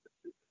where,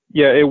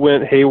 it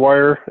went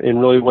haywire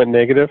and really went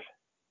negative?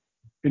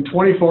 In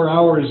 24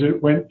 hours,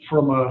 it went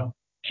from a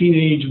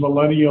teenage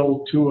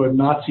millennial to a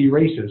Nazi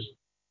racist.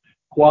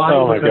 Why?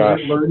 Oh my gosh.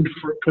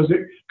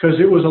 Because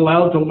it was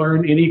allowed to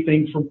learn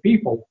anything from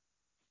people.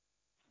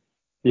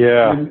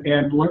 Yeah.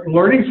 And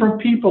learning from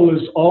people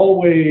is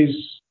always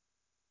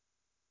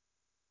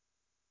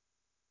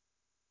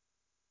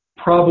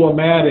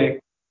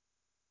problematic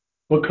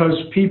because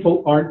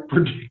people aren't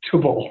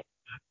predictable,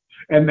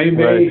 and they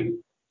may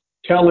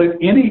tell it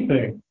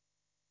anything.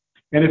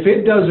 And if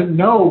it doesn't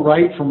know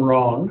right from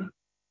wrong,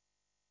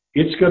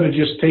 it's going to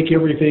just take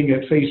everything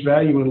at face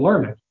value and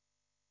learn it.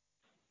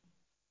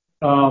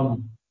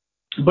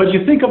 But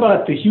you think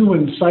about the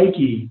human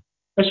psyche,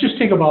 let's just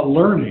think about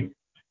learning.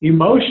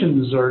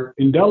 Emotions are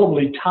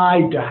indelibly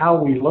tied to how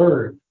we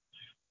learn.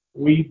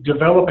 We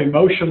develop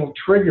emotional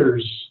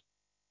triggers,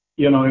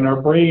 in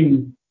our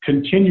brain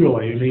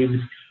continually. I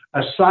mean,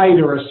 a sight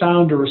or a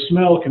sound or a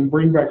smell can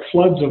bring back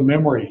floods of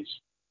memories.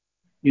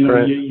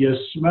 You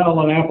smell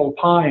an apple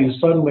pie and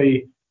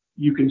suddenly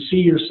you can see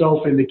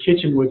yourself in the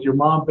kitchen with your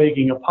mom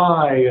baking a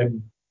pie,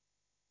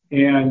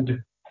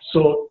 and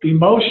so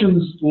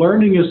emotions,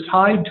 learning is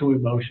tied to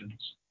emotions.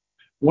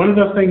 One of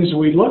the things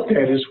we looked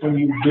at is when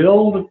you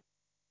build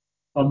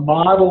a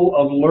model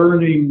of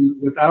learning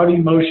without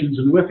emotions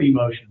and with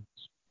emotions,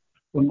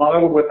 the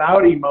model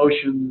without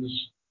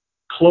emotions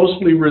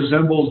closely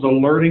resembles the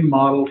learning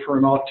model for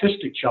an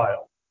autistic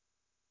child.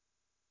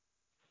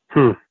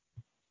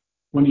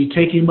 When you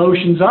take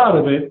emotions out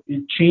of it,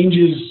 it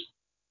changes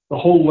the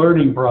whole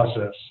learning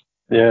process.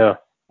 Yeah.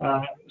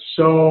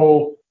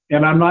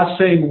 And I'm not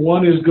saying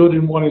one is good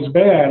and one is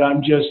bad.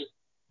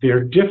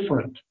 They're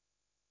different.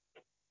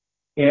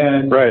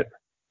 And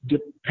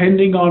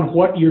depending on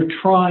what you're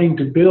trying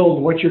to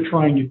build, what you're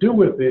trying to do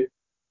with it,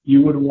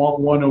 you would want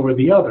one over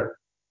the other.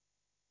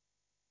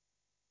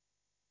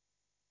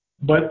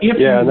 But if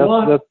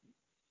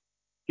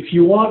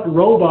you want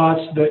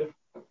robots that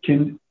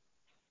can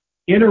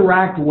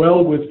interact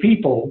well with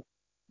people,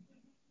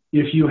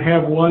 if you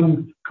have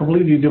one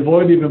completely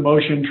devoid of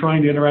emotion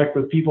trying to interact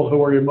with people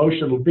who are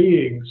emotional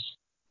beings,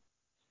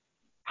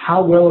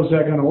 how well is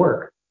that going to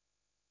work?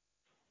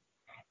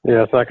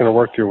 Yeah, it's not going to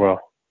work too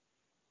well.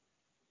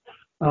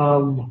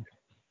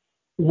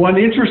 One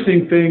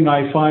interesting thing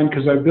I find,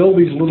 because I build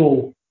these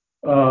little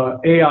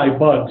AI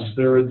bugs,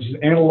 they're an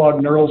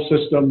analog neural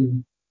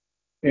system,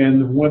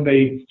 and when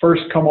they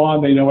first come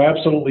on, they know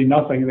absolutely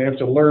nothing. They have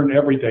to learn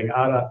everything,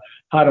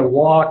 how to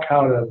walk,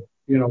 how to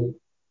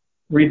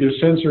read their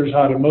sensors,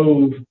 how to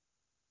move,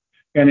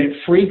 and it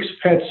freaks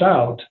pets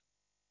out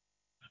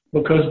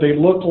because they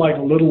look like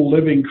little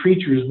living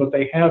creatures, but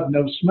they have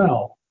no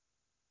smell.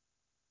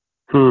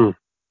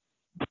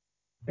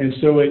 And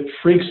so it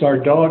freaks our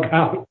dog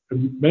out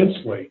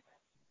immensely.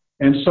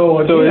 And so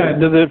again,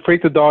 does it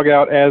freak the dog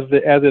out as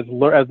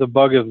the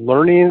bug is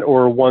learning,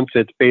 or once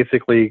it's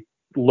basically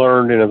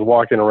learned and is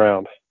walking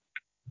around?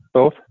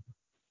 Both?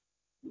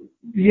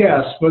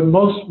 Yes, but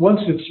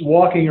once it's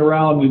walking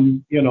around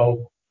and, you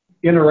know,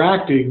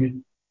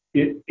 interacting,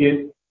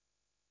 it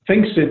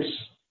thinks it's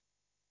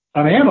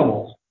an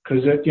animal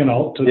because it, you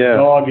know, to the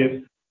dog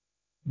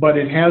but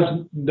it has,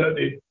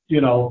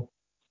 you know,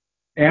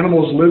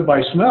 animals live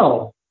by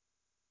smell.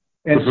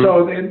 And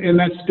so, and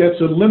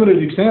that's a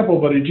limited example,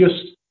 but it just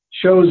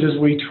shows as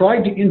we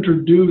try to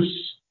introduce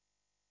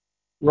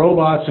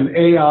robots and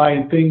AI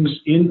and things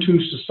into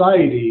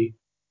society,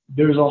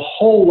 there's a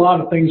whole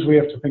lot of things we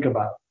have to think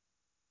about.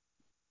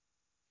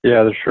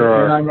 Yeah, there sure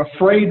are. And I'm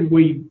afraid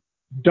we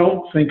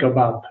don't think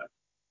about them.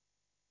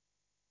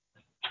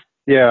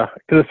 Yeah,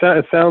 because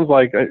it sounds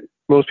like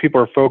most people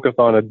are focused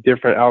on a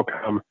different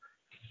outcome,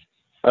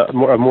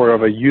 more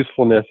of a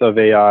usefulness of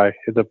AI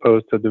as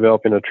opposed to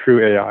developing a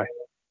true AI.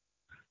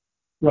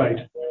 Right.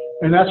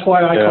 And that's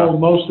why I call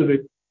most of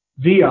it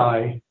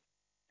VI,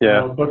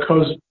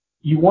 because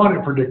you want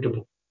it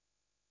predictable.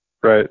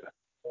 Right.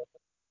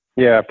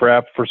 Yeah,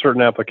 perhaps for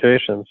certain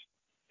applications.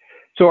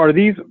 So are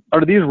these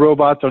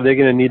robots, are they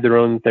going to need their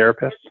own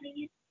therapists?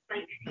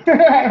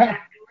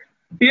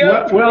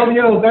 Well,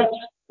 you know,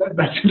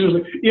 that's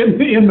interesting.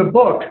 In the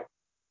book,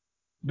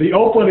 the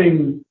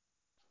opening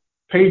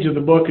page of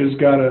the book has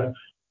got a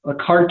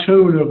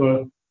cartoon of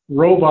a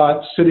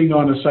robot sitting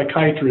on a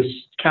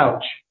psychiatrist's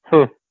couch.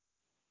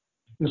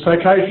 The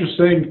psychiatrist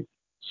saying,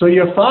 "So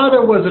your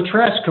father was a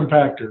trash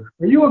compactor.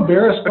 Are you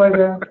embarrassed by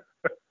that?"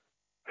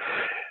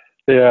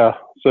 Yeah.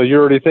 So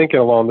you're already thinking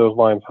along those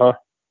lines, huh?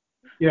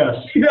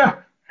 Yes. Yeah.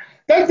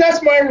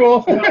 That's my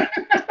rule.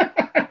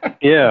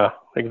 Yeah,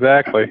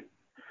 exactly.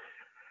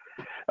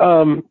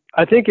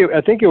 I think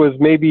it was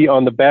maybe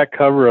on the back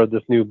cover of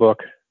this new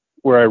book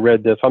where I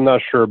read this. I'm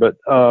not sure, but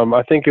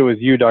I think it was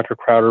you, Dr.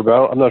 Crowder,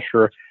 but I'm not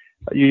sure.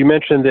 You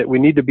mentioned that we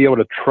need to be able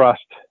to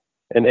trust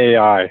an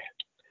AI.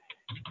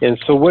 And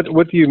so what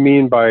do you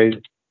mean by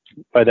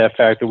that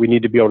fact that we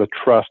need to be able to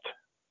trust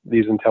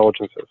these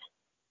intelligences?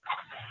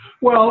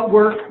 Well,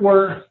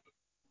 we're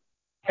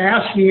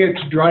asking it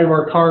to drive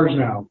our cars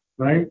now,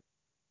 right?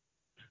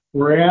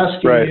 We're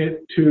asking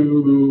it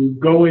to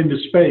go into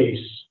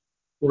space.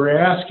 We're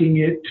asking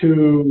it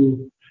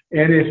to,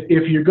 and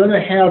if you're going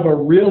to have a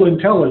real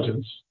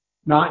intelligence,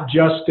 not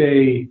just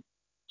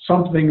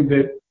something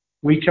that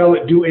we tell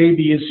it do A,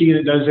 B, and C, and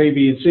it does A,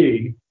 B, and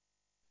C,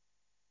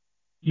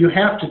 you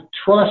have to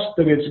trust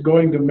that it's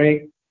going to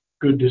make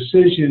good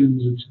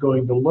decisions, it's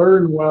going to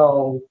learn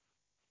well.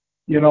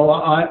 You know,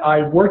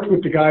 I worked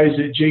with the guys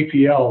at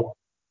JPL,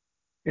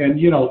 and,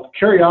 you know,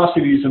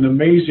 Curiosity is an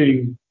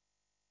amazing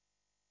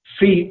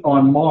feat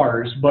on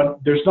Mars, but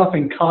there's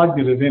nothing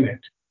cognitive in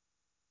it.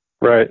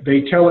 Right.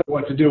 They tell it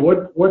what to do.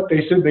 What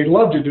they said they'd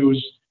love to do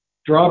is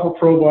drop a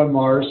probe on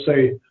Mars,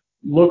 say,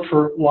 look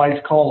for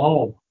life, call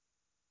home.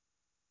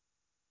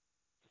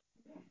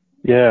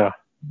 Yeah.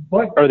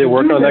 But are they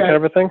working on that kind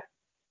of a thing?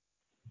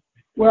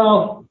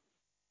 Well,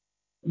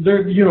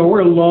 you know,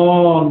 we're a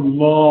long,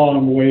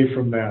 long way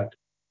from that.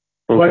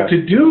 Okay. But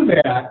to do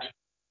that,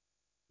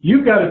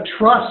 you've got to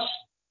trust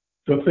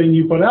the thing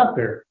you put out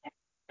there.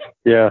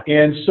 Yeah.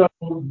 And so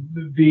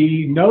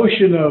the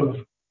notion of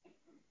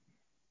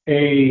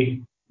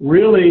a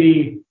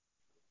really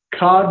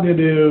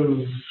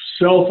cognitive,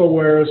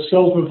 self-aware,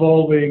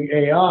 self-evolving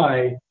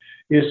AI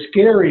is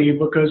scary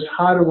because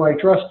how do I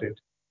trust it?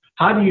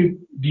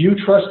 Do you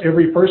trust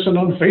every person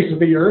on the face of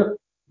the earth?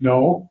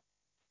 No.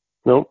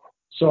 Nope.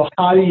 So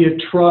how do you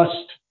trust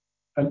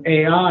an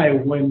AI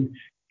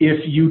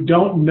if you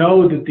don't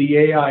know that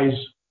the AI's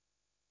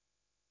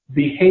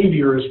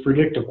behavior is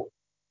predictable?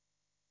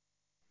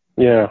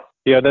 Yeah,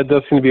 that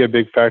does seem to be a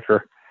big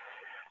factor.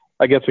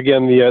 I guess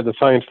again, the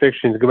science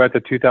fiction, to go back to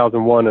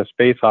 2001, A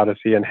Space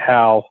Odyssey, and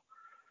HAL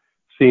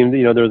seemed,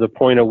 you know, there was a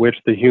point at which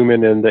the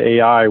human and the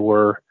AI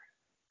were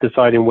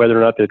deciding whether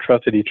or not they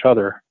trusted each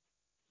other,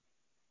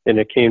 and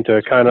it came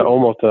to kind of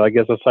almost, I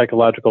guess, a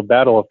psychological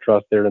battle of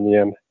trust there in the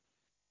end.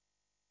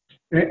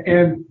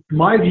 And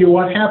my view,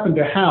 what happened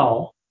to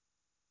HAL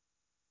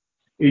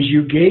is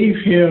you gave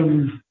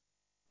him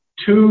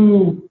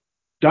two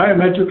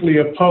diametrically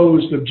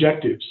opposed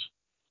objectives.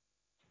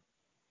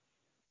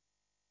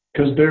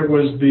 Because there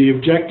was the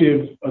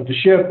objective of the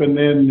ship, and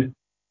then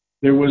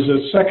there was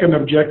a second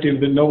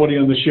objective that nobody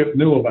on the ship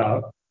knew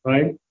about,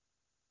 right?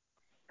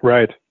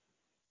 Right.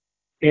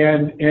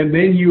 And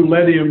then you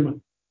let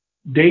him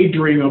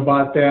daydream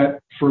about that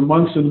for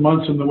months and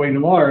months on the way to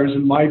Mars,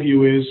 and my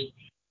view is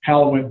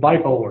HAL went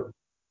bipolar.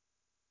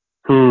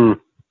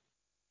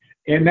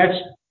 And that's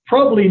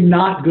probably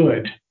not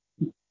good.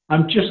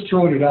 I'm just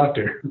throwing it out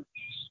there.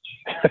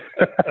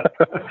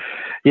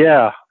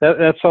 Yeah,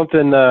 that's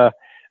something,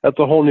 that's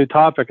a whole new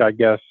topic, I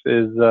guess,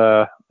 is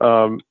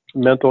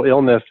mental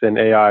illness in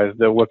AIs,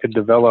 that what could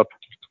develop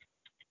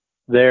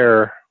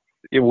there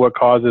what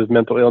causes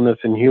mental illness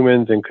in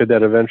humans, and could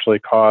that eventually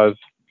cause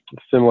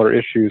similar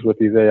issues with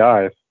these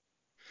AIs?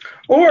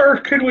 Or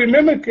could we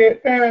mimic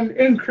it and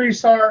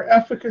increase our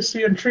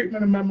efficacy in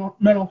treatment of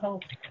mental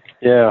health?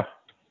 Yeah,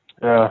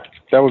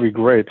 that would be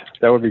great.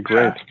 That would be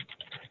great.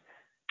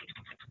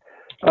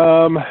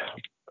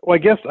 Well, I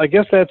guess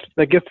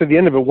that gets to the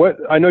end of it. What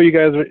I know you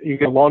guys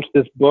launched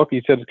this book.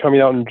 You said it's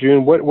coming out in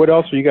June. What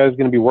else are you guys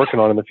going to be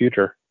working on in the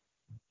future?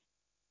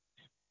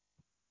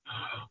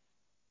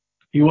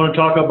 You want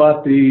to talk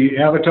about the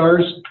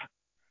avatars?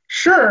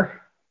 Sure.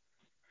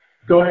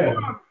 Go ahead.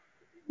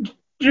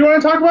 Do you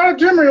want to talk about it,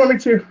 Jim, or you want me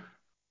to?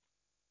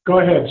 Go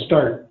ahead.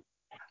 Start.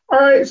 All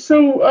right.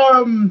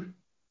 So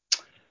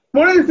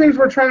one of the things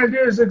we're trying to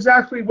do is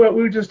exactly what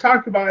we just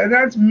talked about, and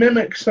that's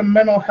mimic some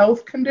mental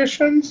health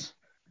conditions.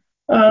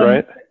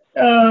 Right.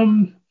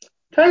 Kind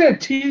of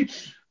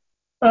teach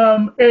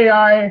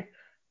AI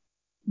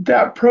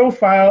that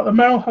profile, a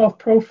mental health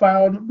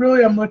profile. And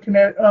really, I'm looking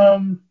at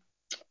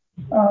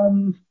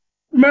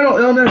mental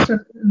illness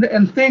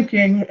and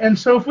thinking. And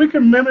so if we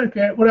can mimic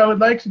it, what I would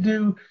like to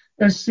do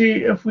is see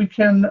if we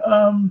can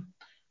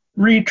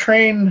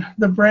retrain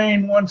the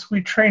brain once we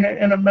train it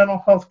in a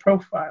mental health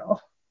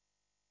profile.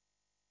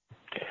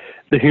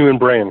 The human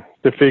brain,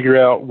 to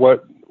figure out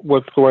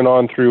what's going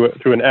on through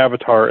an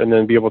avatar, and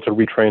then be able to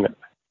retrain it.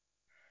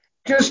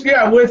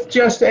 With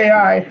just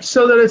AI,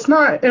 so that it's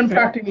not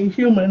impacting a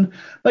human.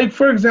 Like,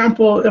 for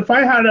example, if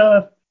I had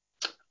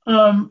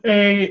an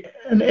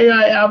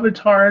AI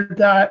avatar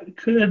that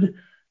could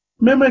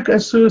mimic a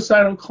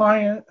suicidal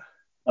client,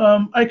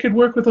 I could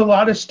work with a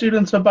lot of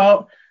students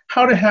about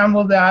how to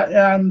handle that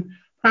and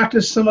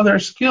practice some of their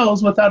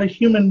skills without a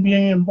human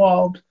being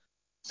involved,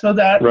 so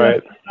that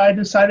if I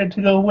decided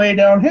to go way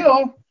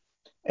downhill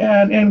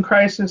and in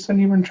crisis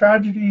and even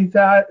tragedy,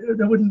 that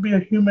there wouldn't be a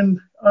human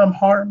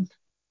harmed.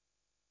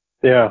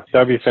 Yeah,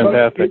 that'd be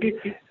fantastic.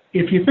 So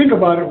if you think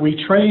about it,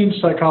 we train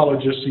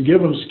psychologists and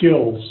give them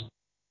skills,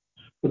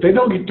 but they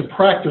don't get to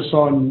practice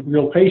on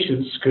real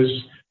patients because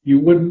you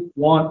wouldn't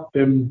want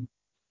them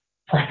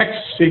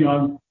practicing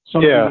on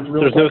something that's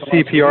real. There's no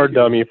CPR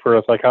dummy for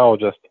a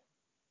psychologist.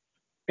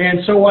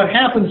 And so what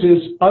happens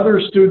is other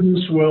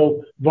students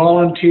will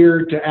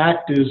volunteer to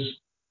act as,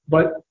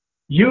 but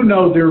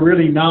they're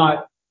really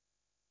not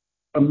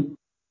a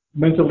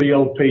mentally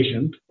ill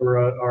patient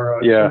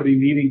or somebody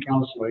needing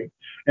counseling,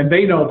 and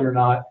they know they're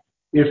not.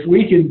 If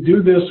we can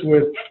do this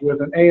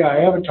with an AI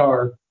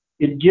avatar,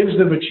 it gives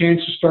them a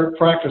chance to start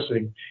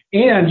practicing.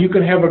 And you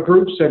can have a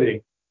group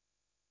setting,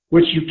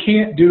 which you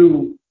can't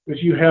do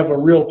if you have a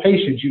real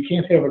patient. You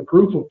can't have a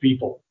group of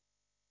people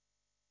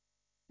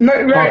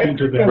talking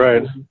to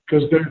them,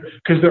 because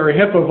there are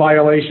HIPAA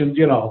violations,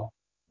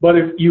 But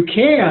if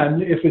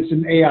it's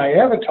an AI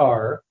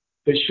avatar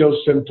that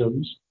shows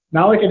symptoms,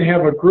 now I can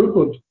have a group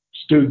of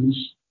students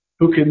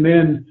who can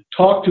then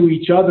talk to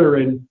each other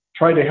and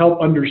try to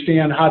help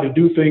understand how to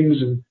do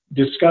things and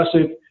discuss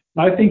it.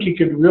 And I think you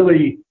could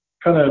really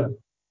kind of,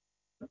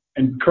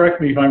 and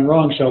correct me if I'm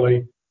wrong,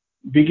 Shelli,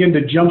 begin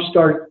to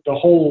jumpstart the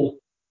whole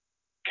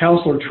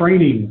counselor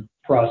training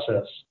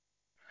process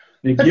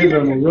and give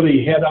them a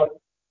really head up.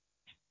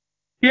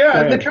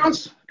 Yeah, the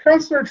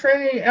counselor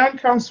training and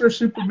counselor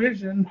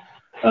supervision,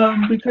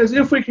 because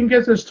if we can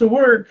get this to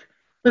work,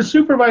 the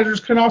supervisors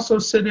can also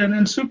sit in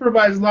and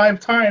supervise live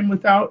time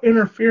without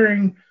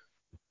interfering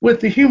with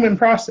the human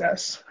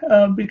process,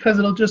 because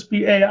it'll just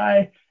be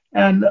AI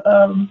and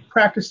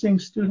practicing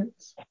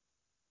students.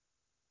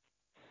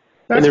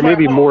 And there may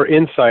be more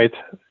insight.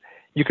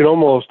 You can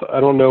almost,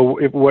 I don't know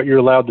what you're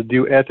allowed to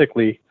do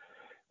ethically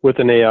with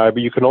an AI,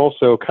 but you can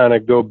also kind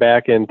of go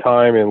back in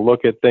time and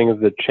look at things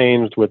that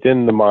changed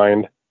within the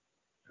mind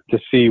to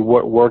see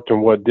what worked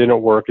and what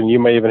didn't work. And you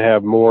may even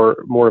have more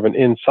of an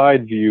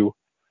inside view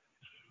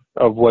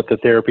of what the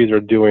therapies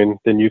are doing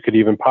than you could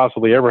even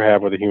possibly ever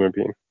have with a human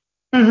being.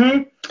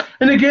 Mm-hmm.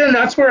 And again,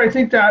 that's where I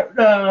think that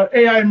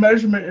AI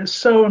measurement is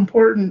so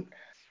important.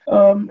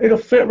 It'll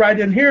fit right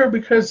in here,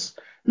 because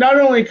not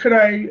only could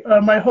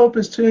my hope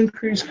is to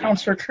increase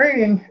counselor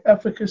training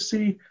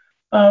efficacy,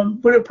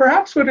 but it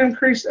perhaps would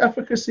increase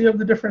efficacy of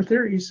the different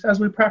theories as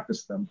we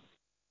practice them.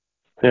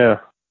 Yeah.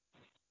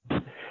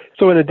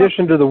 So in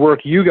addition to the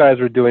work you guys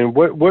are doing,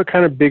 what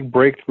kind of big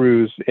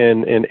breakthroughs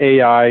in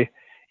AI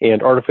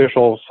and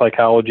artificial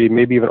psychology,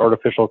 maybe even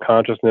artificial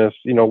consciousness,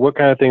 what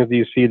kind of things do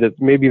you see that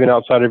maybe even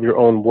outside of your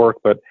own work,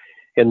 but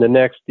in the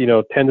next, 10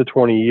 to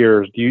 20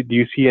 years, do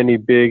you see any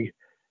big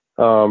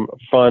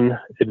fun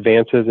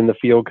advances in the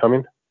field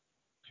coming?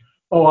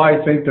 Oh,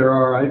 I think there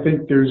are. I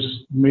think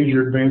there's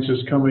major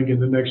advances coming in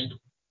the next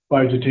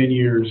 5 to 10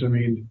 years. I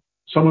mean,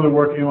 some of the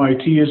work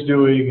MIT is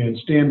doing and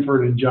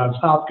Stanford and Johns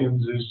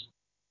Hopkins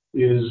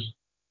is,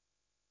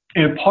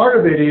 and part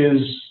of it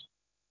is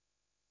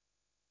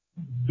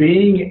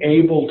being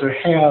able to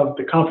have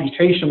the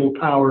computational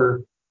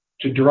power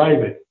to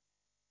drive it.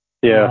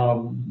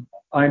 Yeah.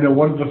 I know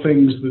one of the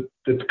things that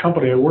the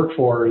company I work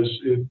for is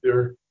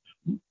they're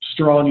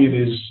strong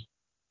in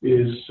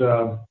is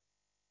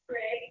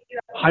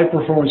high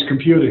performance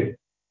computing.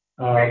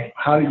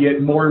 how to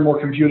get more and more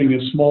computing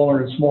in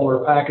smaller and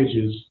smaller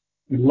packages,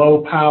 in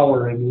low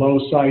power and low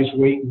size,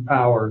 weight, and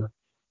power.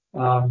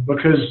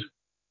 Because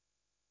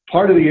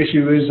part of the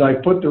issue is I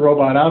put the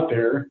robot out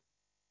there.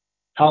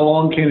 How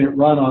long can it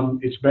run on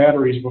its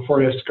batteries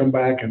before it has to come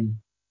back and,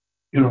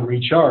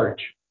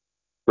 recharge?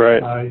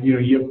 Right.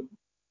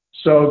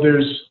 So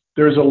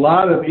there's a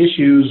lot of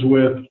issues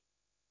with,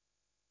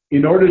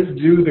 in order to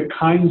do the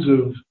kinds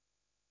of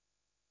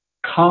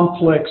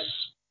complex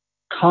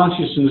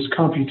consciousness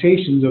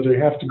computations that they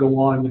have to go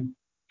on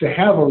to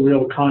have a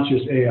real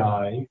conscious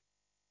AI,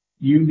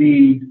 you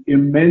need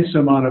immense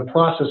amount of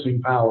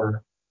processing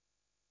power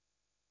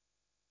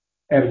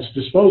at its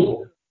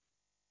disposal.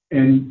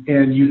 And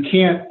you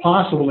can't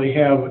possibly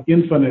have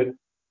infinite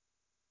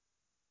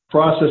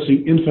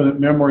processing, infinite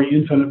memory,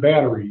 infinite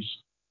batteries.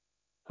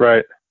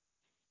 Right.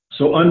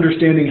 So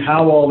understanding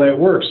how all that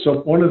works.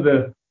 So one of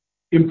the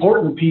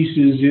important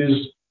pieces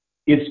is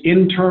its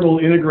internal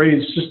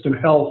integrated system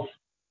health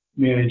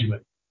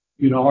management.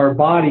 Our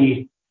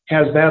body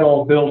has that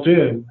all built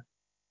in.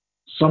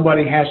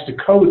 Somebody has to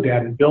code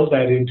that and build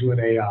that into an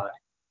AI.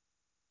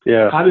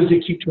 Yeah. How does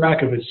it keep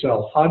track of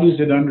itself? How does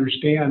it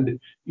understand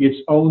its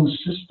own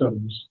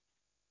systems?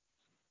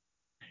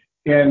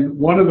 And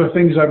one of the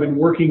things I've been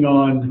working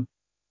on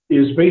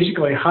is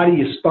basically, how do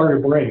you start a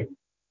brain?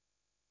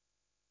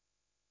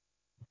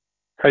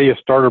 How do you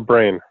start a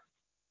brain?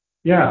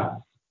 Yeah.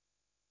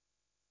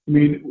 I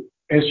mean,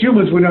 as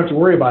humans, we don't have to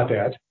worry about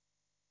that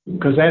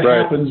because that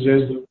Right. happens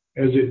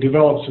as it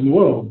develops in the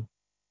womb.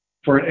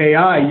 For an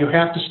AI, you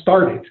have to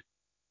start it.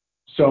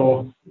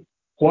 So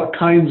what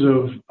kinds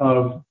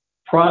of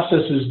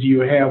processes do you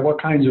have?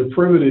 What kinds of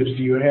primitives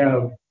do you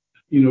have?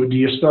 Do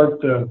you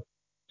start the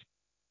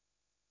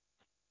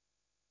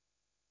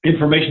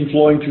information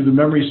flowing through the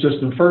memory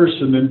system first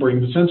and then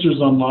bring the sensors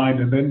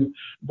online and then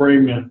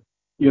bring,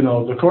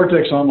 the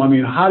cortex on? I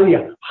mean, how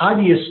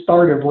do you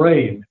start a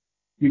brain?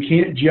 You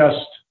can't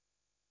just,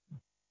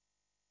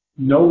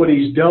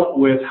 nobody's dealt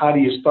with how do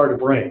you start a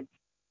brain.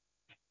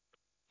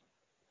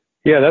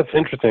 Yeah, that's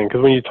interesting,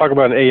 because when you talk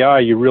about an AI,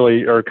 you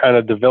really are kind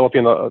of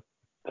developing the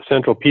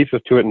central pieces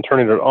to it and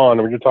turning it on.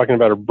 And when you're talking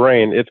about a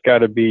brain, it's got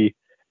to be,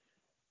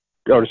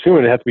 I would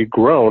assume it has to be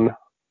grown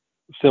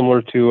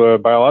similar to a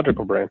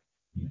biological brain.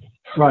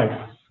 Right.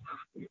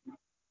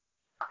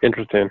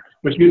 Interesting.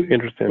 But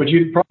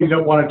you probably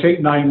don't want to take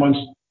 9 months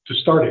to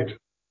start it.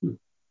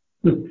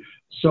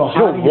 So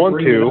how you don't want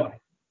to.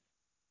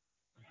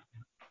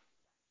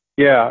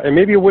 Yeah, and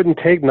maybe it wouldn't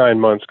take 9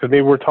 months, because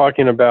maybe we're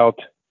talking about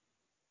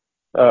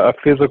a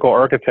physical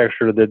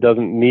architecture that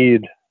doesn't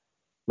need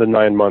the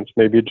 9 months.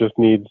 Maybe it just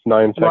needs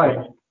 9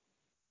 seconds.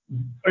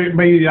 Right. It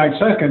may need 9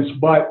 seconds,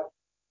 but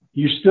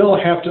you still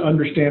have to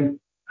understand,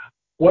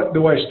 what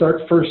do I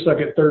start first,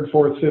 second, third,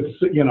 fourth, fifth,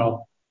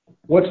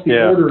 what's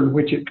the order in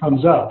which it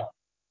comes up?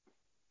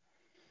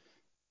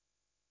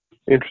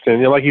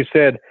 Interesting. Like you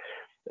said,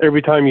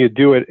 every time you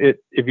do it,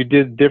 if you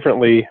did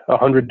differently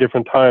 100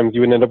 different times,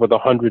 you would end up with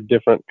 100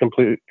 different,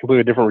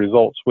 completely different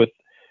results with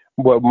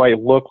what might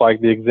look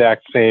like the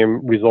exact same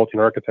resulting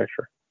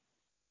architecture.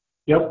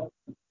 Yep.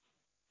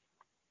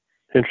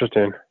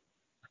 Interesting.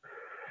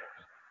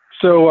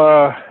 So,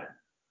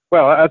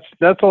 well,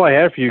 that's all I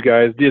have for you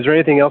guys. Is there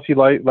anything else you'd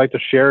like to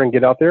share and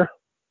get out there?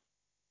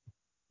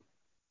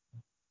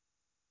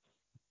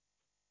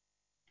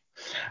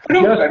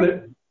 Go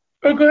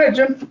ahead,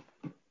 Jim.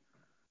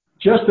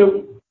 Just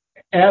that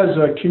as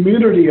a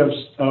community of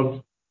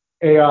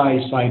AI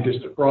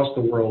scientists across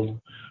the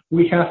world,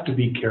 we have to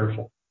be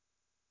careful.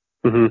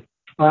 Mm-hmm.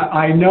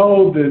 I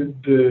know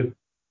that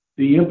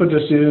the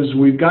impetus is,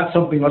 we've got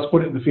something, let's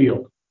put it in the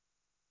field.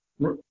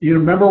 You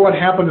remember what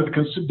happened at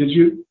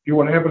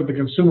what happened at the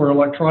Consumer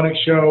Electronics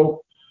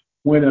Show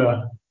when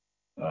a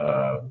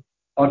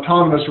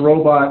autonomous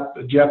robot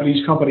a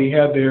Japanese company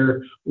had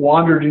there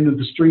wandered into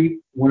the street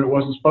when it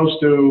wasn't supposed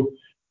to,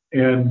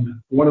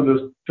 and one of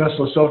the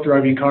Tesla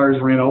self-driving cars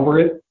ran over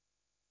it?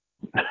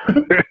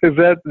 Is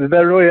that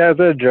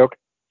a joke?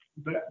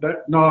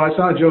 No, it's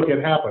not a joke.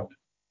 It happened.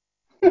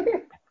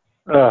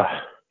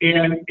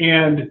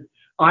 And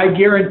I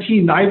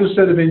guarantee neither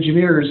set of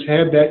engineers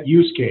had that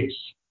use case.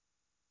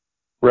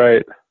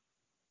 Right.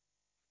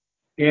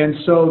 And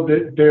so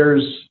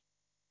there's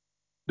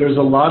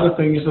a lot of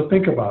things to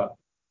think about.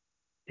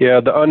 Yeah,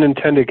 the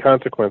unintended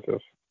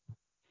consequences.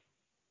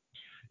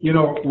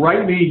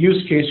 Write me a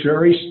use case for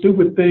every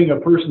stupid thing a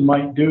person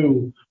might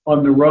do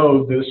on the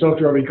road that a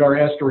self-driving car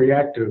has to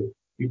react to.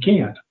 You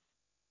can't.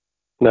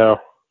 No.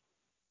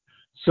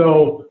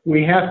 So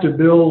we have to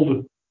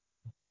build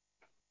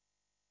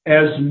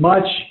as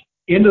much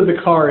into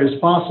the car as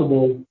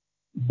possible,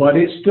 but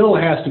it still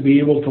has to be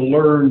able to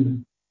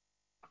learn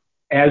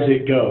as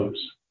it goes.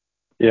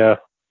 Yeah.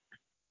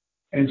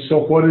 And so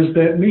what does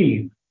that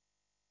mean?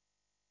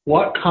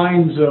 What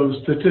kinds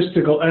of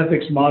statistical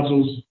ethics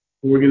modules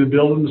are we going to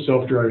build in the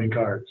self-driving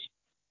cars?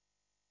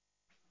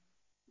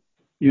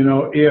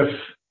 If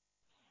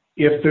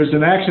there's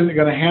an accident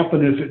going to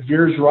happen, if it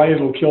veers right,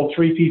 it'll kill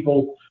 3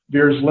 people,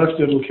 veers left,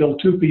 it'll kill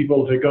 2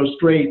 people. If it goes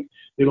straight,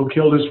 it'll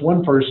kill this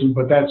one person,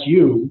 but that's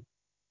you.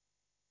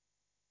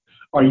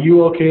 Are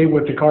you okay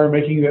with the car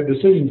making that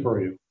decision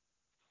for you?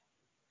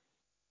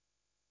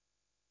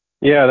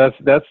 Yeah,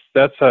 that's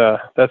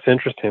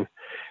interesting.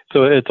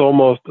 So it's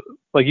almost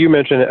like you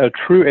mentioned, a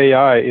true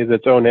AI is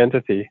its own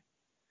entity.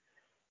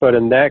 But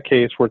in that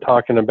case, we're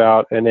talking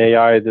about an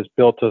AI that's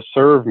built to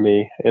serve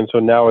me, and so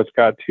now it's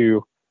got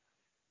to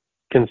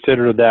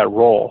consider that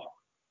role.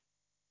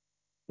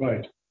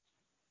 Right.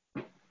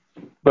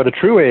 But a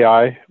true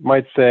AI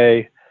might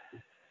say,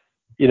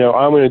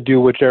 I'm going to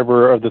do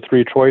whichever of the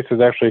 3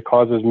 choices actually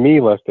causes me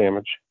less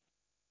damage.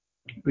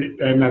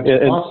 And that's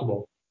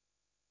possible.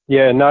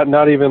 Yeah, and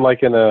not even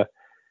like in a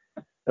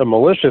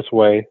malicious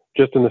way,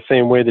 just in the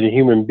same way that a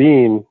human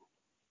being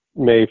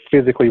may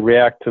physically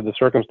react to the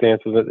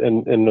circumstances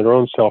in their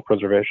own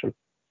self-preservation.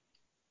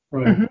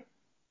 Right. Mm-hmm.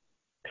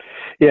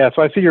 Yeah,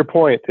 so I see your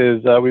point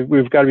is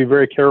we've got to be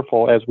very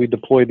careful as we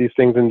deploy these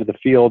things into the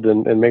field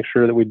and make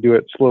sure that we do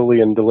it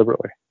slowly and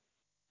deliberately.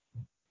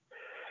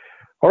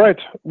 All right.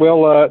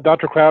 Well,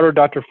 Dr. Crowder,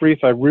 Dr. Fries,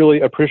 I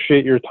really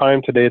appreciate your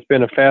time today. It's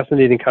been a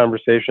fascinating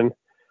conversation.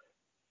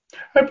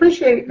 I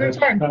appreciate your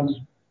time.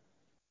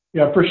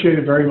 Yeah, I appreciate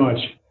it very much.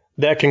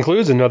 That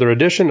concludes another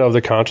edition of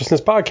the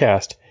Consciousness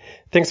Podcast.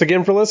 Thanks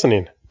again for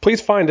listening. Please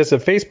find us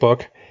at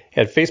Facebook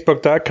at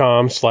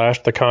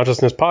facebook.com/The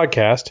Consciousness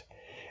Podcast,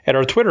 at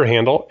our Twitter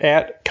handle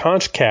at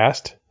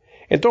Conchcast,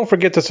 and don't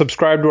forget to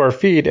subscribe to our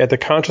feed at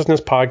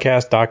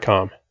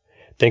theconsciousnesspodcast.com.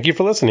 Thank you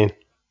for listening.